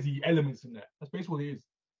resi elements in there. That's basically what it is.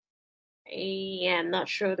 Yeah, I'm not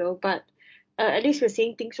sure though, but at least we're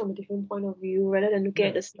seeing things from a different point of view rather than looking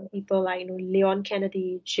at the same people like Leon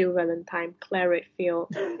Kennedy, Jill Valentine, Claire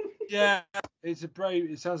Redfield. Yeah,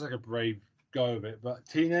 it sounds like a brave go of it, but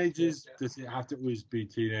teenagers, does it have to always be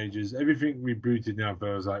teenagers? Everything rebooted now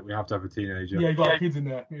feels like we have to have a teenager. Yeah, you got kids in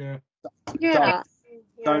there. Yeah.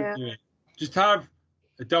 Don't do it. Just have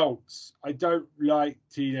adults. I don't like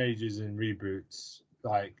teenagers in reboots.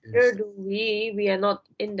 Like, Where do we? We are not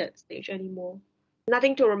in that stage anymore.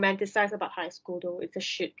 Nothing to romanticize about high school, though. It's a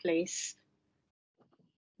shit place.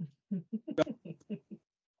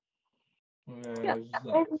 Yeah. It's just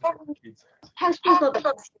like kids. High school is not the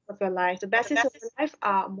best years of your life. The best years of your life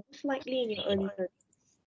are most likely in your early 30s.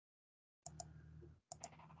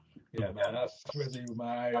 Yeah, man, that's crazy,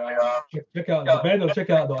 man. Check out the band. Check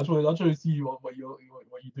it out though. I'll try to see what you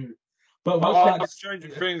do. But what's after that? Stranger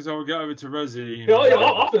Things, I'll get over to Resi.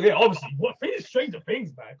 Obviously, what finish Stranger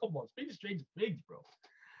Things, man? Come on, finish Stranger Things, bro.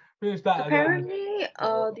 Finish that. Apparently,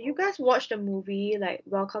 do you guys watch the movie like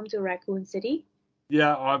Welcome to Racoon City?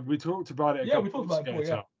 Yeah, we talked about it. Yeah, we talked about it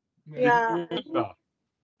before. Yeah.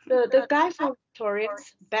 The guy from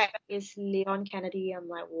Victorious back is Leon Kennedy. I'm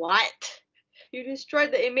like, what? You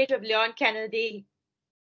destroyed the image of Leon Kennedy.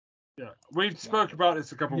 Yeah, we spoke about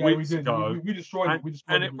this a couple of weeks ago. We destroyed it.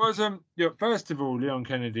 And it wasn't. First of all, Leon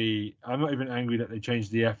Kennedy. I'm not even angry that they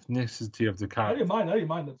changed the ethnicity of the character. I didn't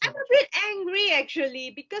mind that. I'm a bit angry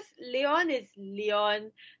actually because Leon is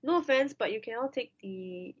Leon. No offense, but you cannot take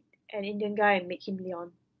an Indian guy and make him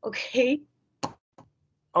Leon. Okay.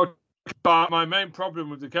 Oh, but my main problem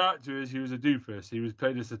with the character is he was a doofus. He was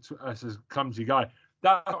played as a clumsy guy.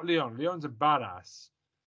 That's not Leon. Leon's a badass.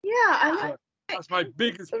 Yeah, I like. That's my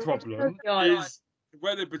biggest problem is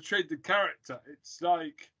where they portrayed the character. It's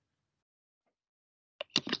like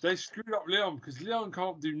they screwed up Leon because Leon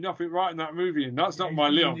can't do nothing right in that movie, and that's not my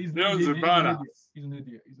Leon. Leon's a badass. He's an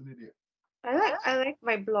idiot. I like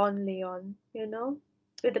my blonde Leon, you know,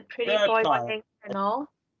 with the pretty boy bangs and all.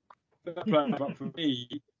 But for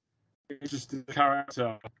me, it's just the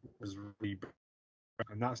character was really bad,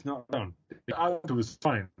 and that's not Leon. The actor was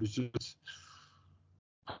fine. It was just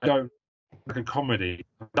I don't like a comedy.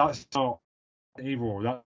 That's not evil.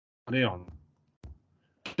 That's Leon.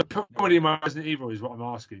 The comedy in my Resident Evil is what I'm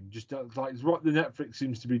asking. Just like what the Netflix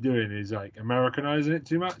seems to be doing is like Americanizing it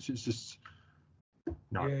too much. It's just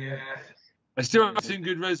no. Yeah. I still haven't seen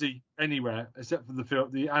good Resi anywhere except for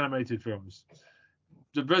the animated films.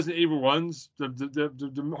 The Resident Evil ones,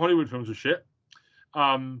 the Hollywood films were shit.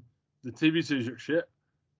 The TV series were shit.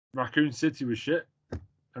 Racoon City was shit.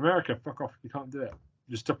 America, fuck off. You can't do it.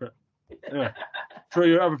 Just stop it. Yeah. Throw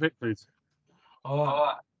your other pick, please.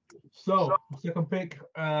 So, second pick,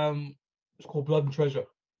 it's called Blood and Treasure.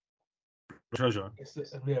 Treasure.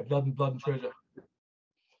 Blood and Treasure.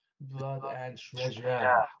 Blood and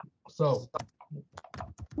Treasure. So. Oh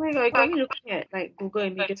my god, are you looking at like Google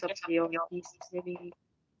images of Leon? He's really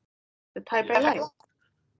the type I like.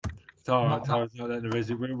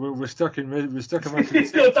 We're stuck in Resident He's still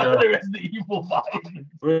stuck in the Resident Evil vibe.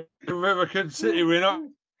 We're in Racoon City, we're not.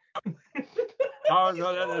 Tara's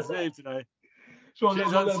not letting us leave today.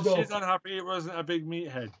 She's unhappy it wasn't a big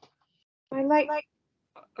meathead. I like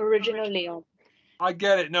original Leon. I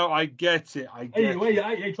get it. No, I get it.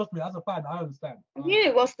 Hey, trust me, as a fan, I understand. I mean,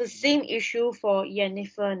 it was the same issue for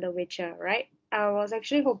Yennefer and The Witcher, right? I was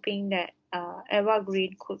actually hoping that Eva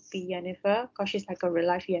Green could be Yennefer because she's like a real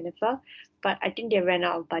life Yennefer, but I think they ran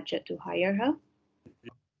out of budget to hire her.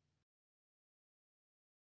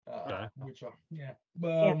 Witcher, yeah.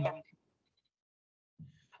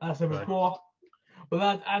 As I said before,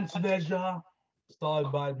 Blood and Treasure,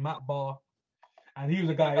 starred by Matt Barr, and he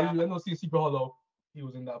was a guy. I don't see Super Hollow. He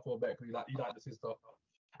was in that for a bit because he liked the sister,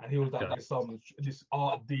 and he was like this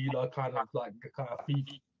art dealer kind of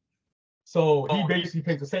thief. So he basically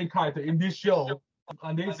plays the same character in this show,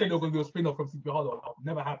 and they said they were going to do a spin-off from Super Hollow.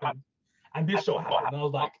 Never happened, and this show happened. And I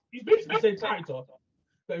was like, he's basically the same character,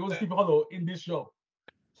 but it was Super Hollow in this show.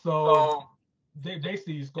 So they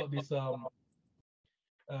basically he's got this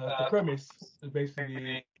the premise is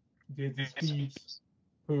basically there's these thieves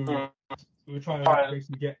who were trying to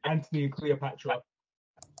basically get Antony and Cleopatra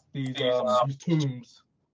these tombs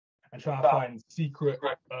and try to find secret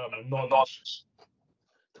knowledge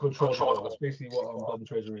to control the world. That's basically what Blood and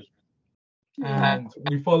Treasure is. And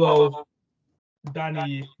we follow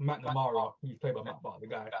Danny McNamara, who's played by Matt Barr, the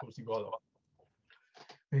guy from Super Hollow.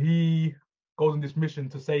 He goes on this mission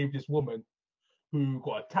to save this woman who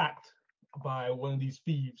got attacked by one of these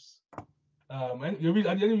thieves. And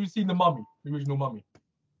you've seen the Mummy, the original Mummy.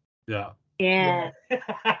 Yeah. Yes,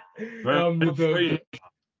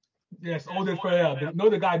 all this for her.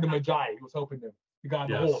 The guy, the Magi, who was helping them. The guy on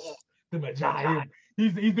the horse, the Magi.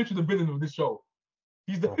 He's literally the villain of this show.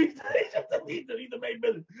 He's the main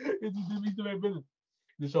villain. He's the main villain.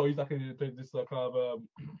 The show, he's like this kind of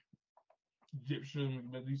Egyptian,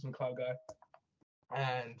 Middle Eastern kind of guy,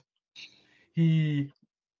 and he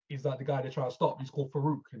is like the guy they're trying to stop. He's called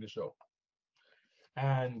Farouk in the show,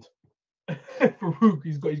 and Farouk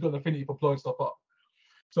he's got an affinity for blowing stuff up.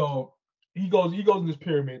 So he goes in this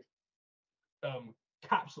pyramid,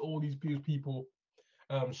 caps all these people,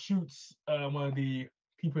 shoots one of the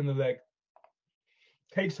people in the leg,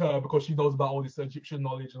 takes her because she knows about all this Egyptian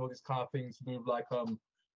knowledge and all these kind of things to do with like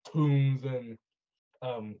tombs and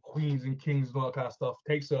queens and kings and all that kind of stuff.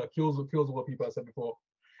 Takes her, kills all the people I said before,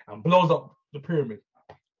 and blows up the pyramid.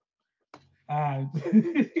 And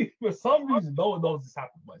for some reason, no one knows this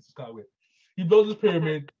happened, but it's just kind of weird. He blows the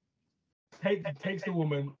pyramid, takes the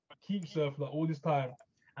woman, keeps her for like all this time,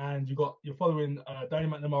 and you're following Danny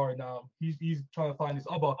McNamara now. He's trying to find this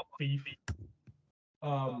other thief,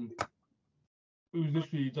 who's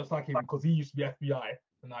literally just like him because he used to be FBI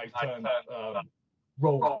and now he's turned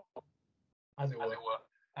rogue, as it were.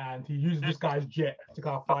 And he uses this guy's jet to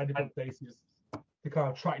kind of find different places to kind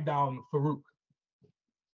of track down Farouk.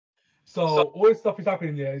 So all this stuff is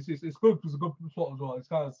happening there. It's good. It's a good plot as well. It's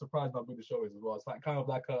kind of surprised how good the show is as well. It's like kind of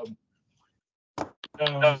like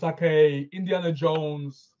it's like a Indiana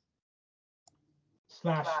Jones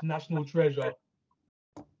 / National Treasure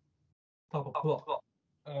type of plot.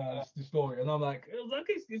 It's the story, and I'm like,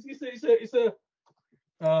 it's a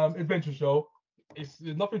adventure show. It's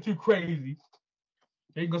nothing too crazy.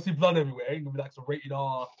 You ain't gonna see blood everywhere. It ain't gonna be like some rated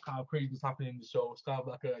R kind of craziness happening in the show. It's kind of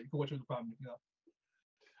like you can watch it with the family, you know.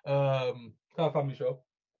 Kind of family show,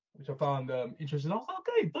 which I found interesting. I was like,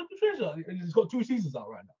 okay, Dungeon Treasure, and it's got 2 seasons out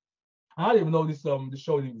right now. I didn't even know this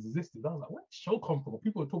show even existed. I was like, where did the show come from?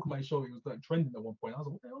 People were talking about the show. It was like trending at one point. I was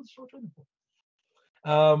like, what the hell is the show trending for?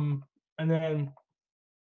 And then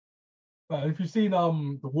if you've seen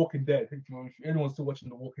The Walking Dead, if anyone's still watching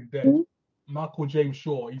The Walking Dead, Michael James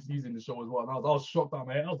Shaw, he's in the show as well. And I was shocked out of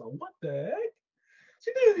my head. I was like, what the heck? What's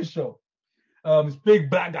he doing in this show? This big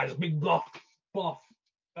black guy, this big buff.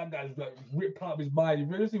 That guy's like ripped out of his mind. If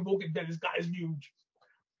you ever seen Walking Dead, this guy is huge.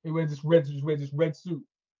 He wears this red suit.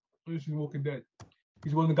 If you Walking Dead,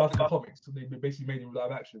 he's one of the guys from the comics. So they basically made him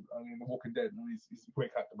live action. I mean, The Walking Dead. And he's a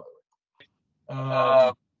great character, by the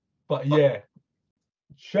way. But yeah,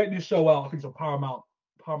 check this show out. I think it's on Paramount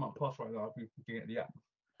Plus right now. I think you can get the app.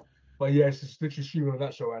 But yeah, it's just literally streaming on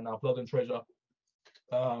that show right now. Blood and Treasure.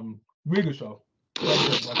 Really good show.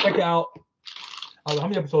 Check it out. I don't know how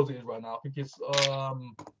many episodes it is right now. I think it's 2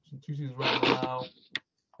 seasons right now.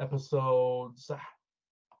 Episodes.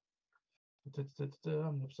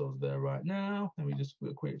 Episodes there right now. Let me just do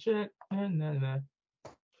a quick check. 14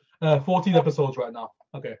 episodes right now.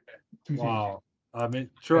 Okay. 2 seasons. Wow. I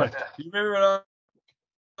mean, Troy, you remember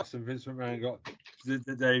when Vince McMahon got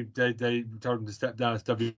they told him to step down as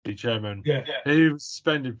WWE chairman? Yeah. He was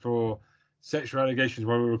suspended for sexual allegations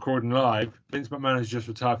while we were recording live. Vince McMahon has just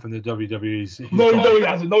retired from the WWE. No, he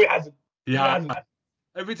hasn't. He hasn't.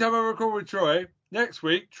 Every time I record with Troy, next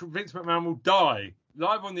week Vince McMahon will die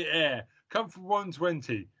live on the air. Come for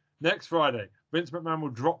 120 next Friday. Vince McMahon will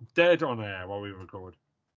drop dead on air while we record.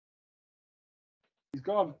 He's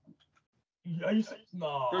gone. Are you saying?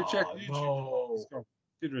 No. Go check YouTube. No.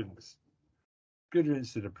 Good riddance. Good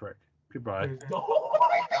riddance to the prick. Goodbye. Oh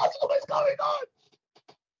my God! What's going on?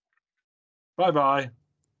 Bye-bye.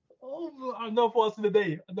 Oh, enough for us in the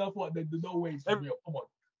day. Enough for the no way. It's real. Come on.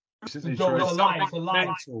 Recently, It's a lie. something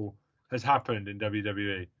mental has happened in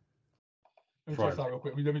WWE. Let me try that real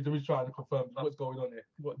quick. Let me try to confirm what's going on here.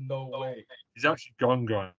 What? No way. He's actually gone.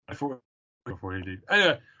 I thought before he leave.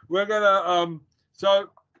 Anyway, we're gonna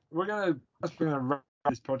wrap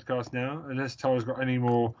this podcast now. Unless Tara's got any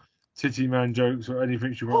more titty man jokes or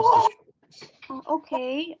anything she wants to.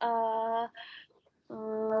 Okay.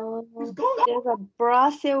 There's a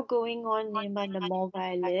bra sale going on nearby the mall where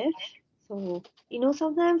I live. So,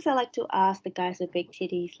 sometimes I like to ask the guys with big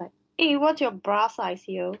titties, like, hey, what's your bra size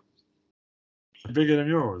here? Bigger than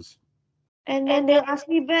yours. And then they'll ask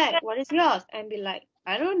me back, what is yours? And be like,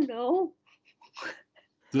 I don't know.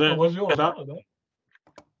 What's yours? I don't know.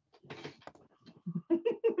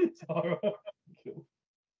 Tara.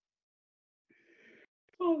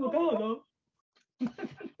 Oh my God, no.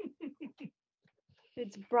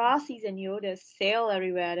 It's bra season, There's sale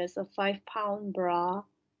everywhere. There's a £5 bra.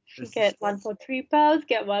 Get one for £3,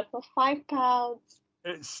 get one for £5.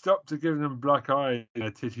 It stopped to give them black eye in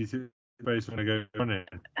a titty face when I go on it.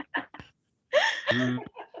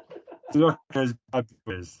 Look as bad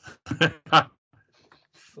boys. The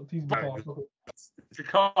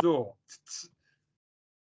car door.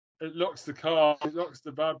 It locks the car. It locks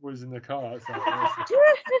the bad boys in the car.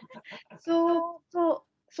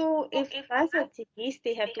 So if guys have titties,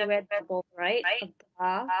 they have to wear double, right? A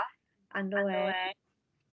bra, underwear.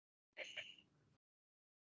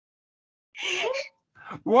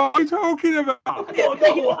 What are you talking about? I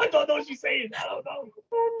don't know what she's saying. I don't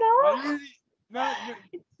know.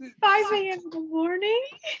 It's 5 a.m. in the morning.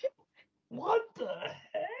 What the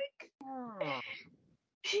heck?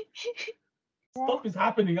 Stuff is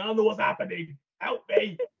happening. I don't know what's happening. Help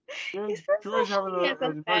me. Is there Troy's such having thing as a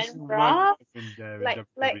a nice man wank bra? in there in Like,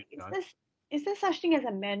 WWE. is there such thing as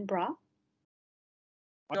a man bra?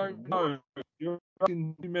 I don't know. You're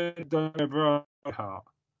fucking men don't have a bra.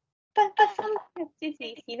 But some have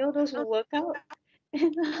titties. You know those who work out.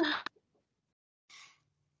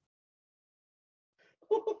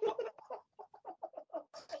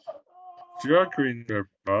 Drag queen have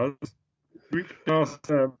bras. We can ask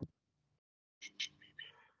them.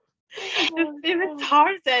 Even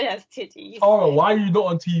Tarzan has titties. Tara, why are you not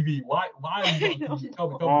on TV? Why are you not on TV? Tell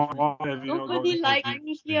me. Why have you not got Nobody your likes YouTube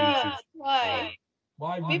me here. Why?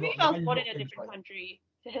 Why are you Maybe not, if I why was are you born not in a famous different right country.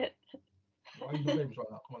 now? Why are you not famous right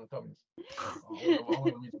now? Come on, tell me this. I want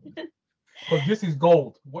to read this. Because this is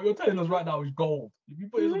gold. What you're telling us right now is gold. If you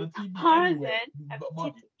put this on the TV anywhere, Tarzan have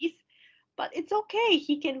money. titties, but it's okay.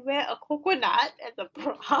 He can wear a coconut as a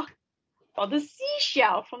bra or the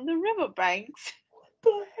seashell from the riverbanks. What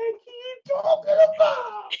the heck are you talking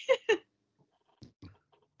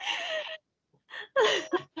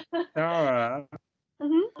about? Tara,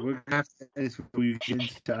 we're gonna have to get this before you get into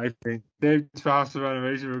it, I think. Dave's fast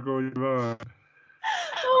renovation recording tomorrow.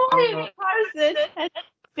 Oh, Tarzan has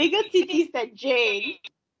bigger titties than Jane.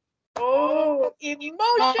 Oh,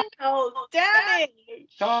 emotional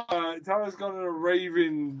damage. Tara's gone on a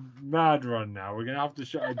raving mad run now. We're gonna have to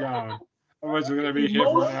shut her down. Otherwise, we're gonna be here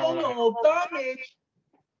for an hour. Emotional damage.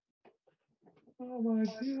 Oh my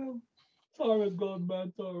god. Tara's gone,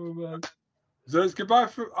 man. Tara, man. So let's get back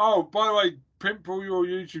from. Oh, by the way, pimp all your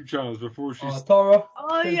YouTube channels before she's. Tara.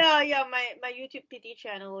 Oh yeah, my YouTube PT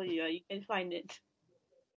channel. Yeah, you can find it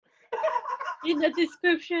in the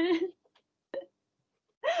description.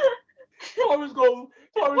 Tara's gone.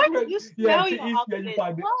 Why did you smell your you armpit?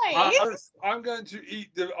 find it. Why? I'm going to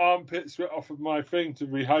eat the armpit sweat off of my thing to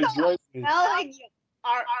rehydrate me. Smelling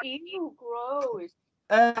your ew, gross.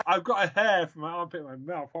 I've got a hair from my armpit in my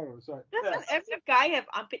mouth. Hold on, sorry. Doesn't every guy have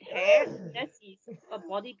armpit hair? Unless he's a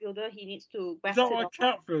bodybuilder, he needs to wax That's it what my off.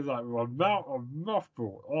 cat feels like with my mouth, a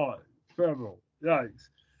mouthful. Oh, terrible. Yikes.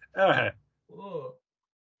 Anyway. Oh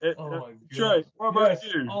my god. Trey, what about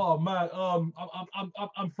you? Oh man,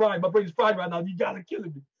 I'm fried. My brain's fried right now. You guys are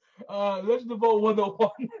killing me. Legend of Vote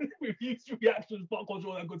 101 reviews, reactions, pop culture,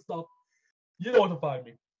 all that good stuff. You know where to find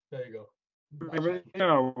me. There you go. We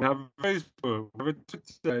have a Facebook, we have a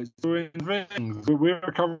Twitter, it's doing things. We're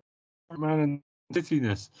a cover man and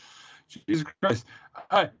tittiness. Jesus Christ.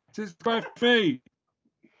 Hey, subscribe for me.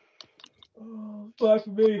 Bye for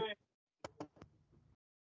me.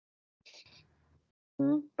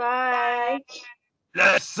 Bye.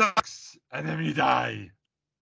 That sucks. And then we die.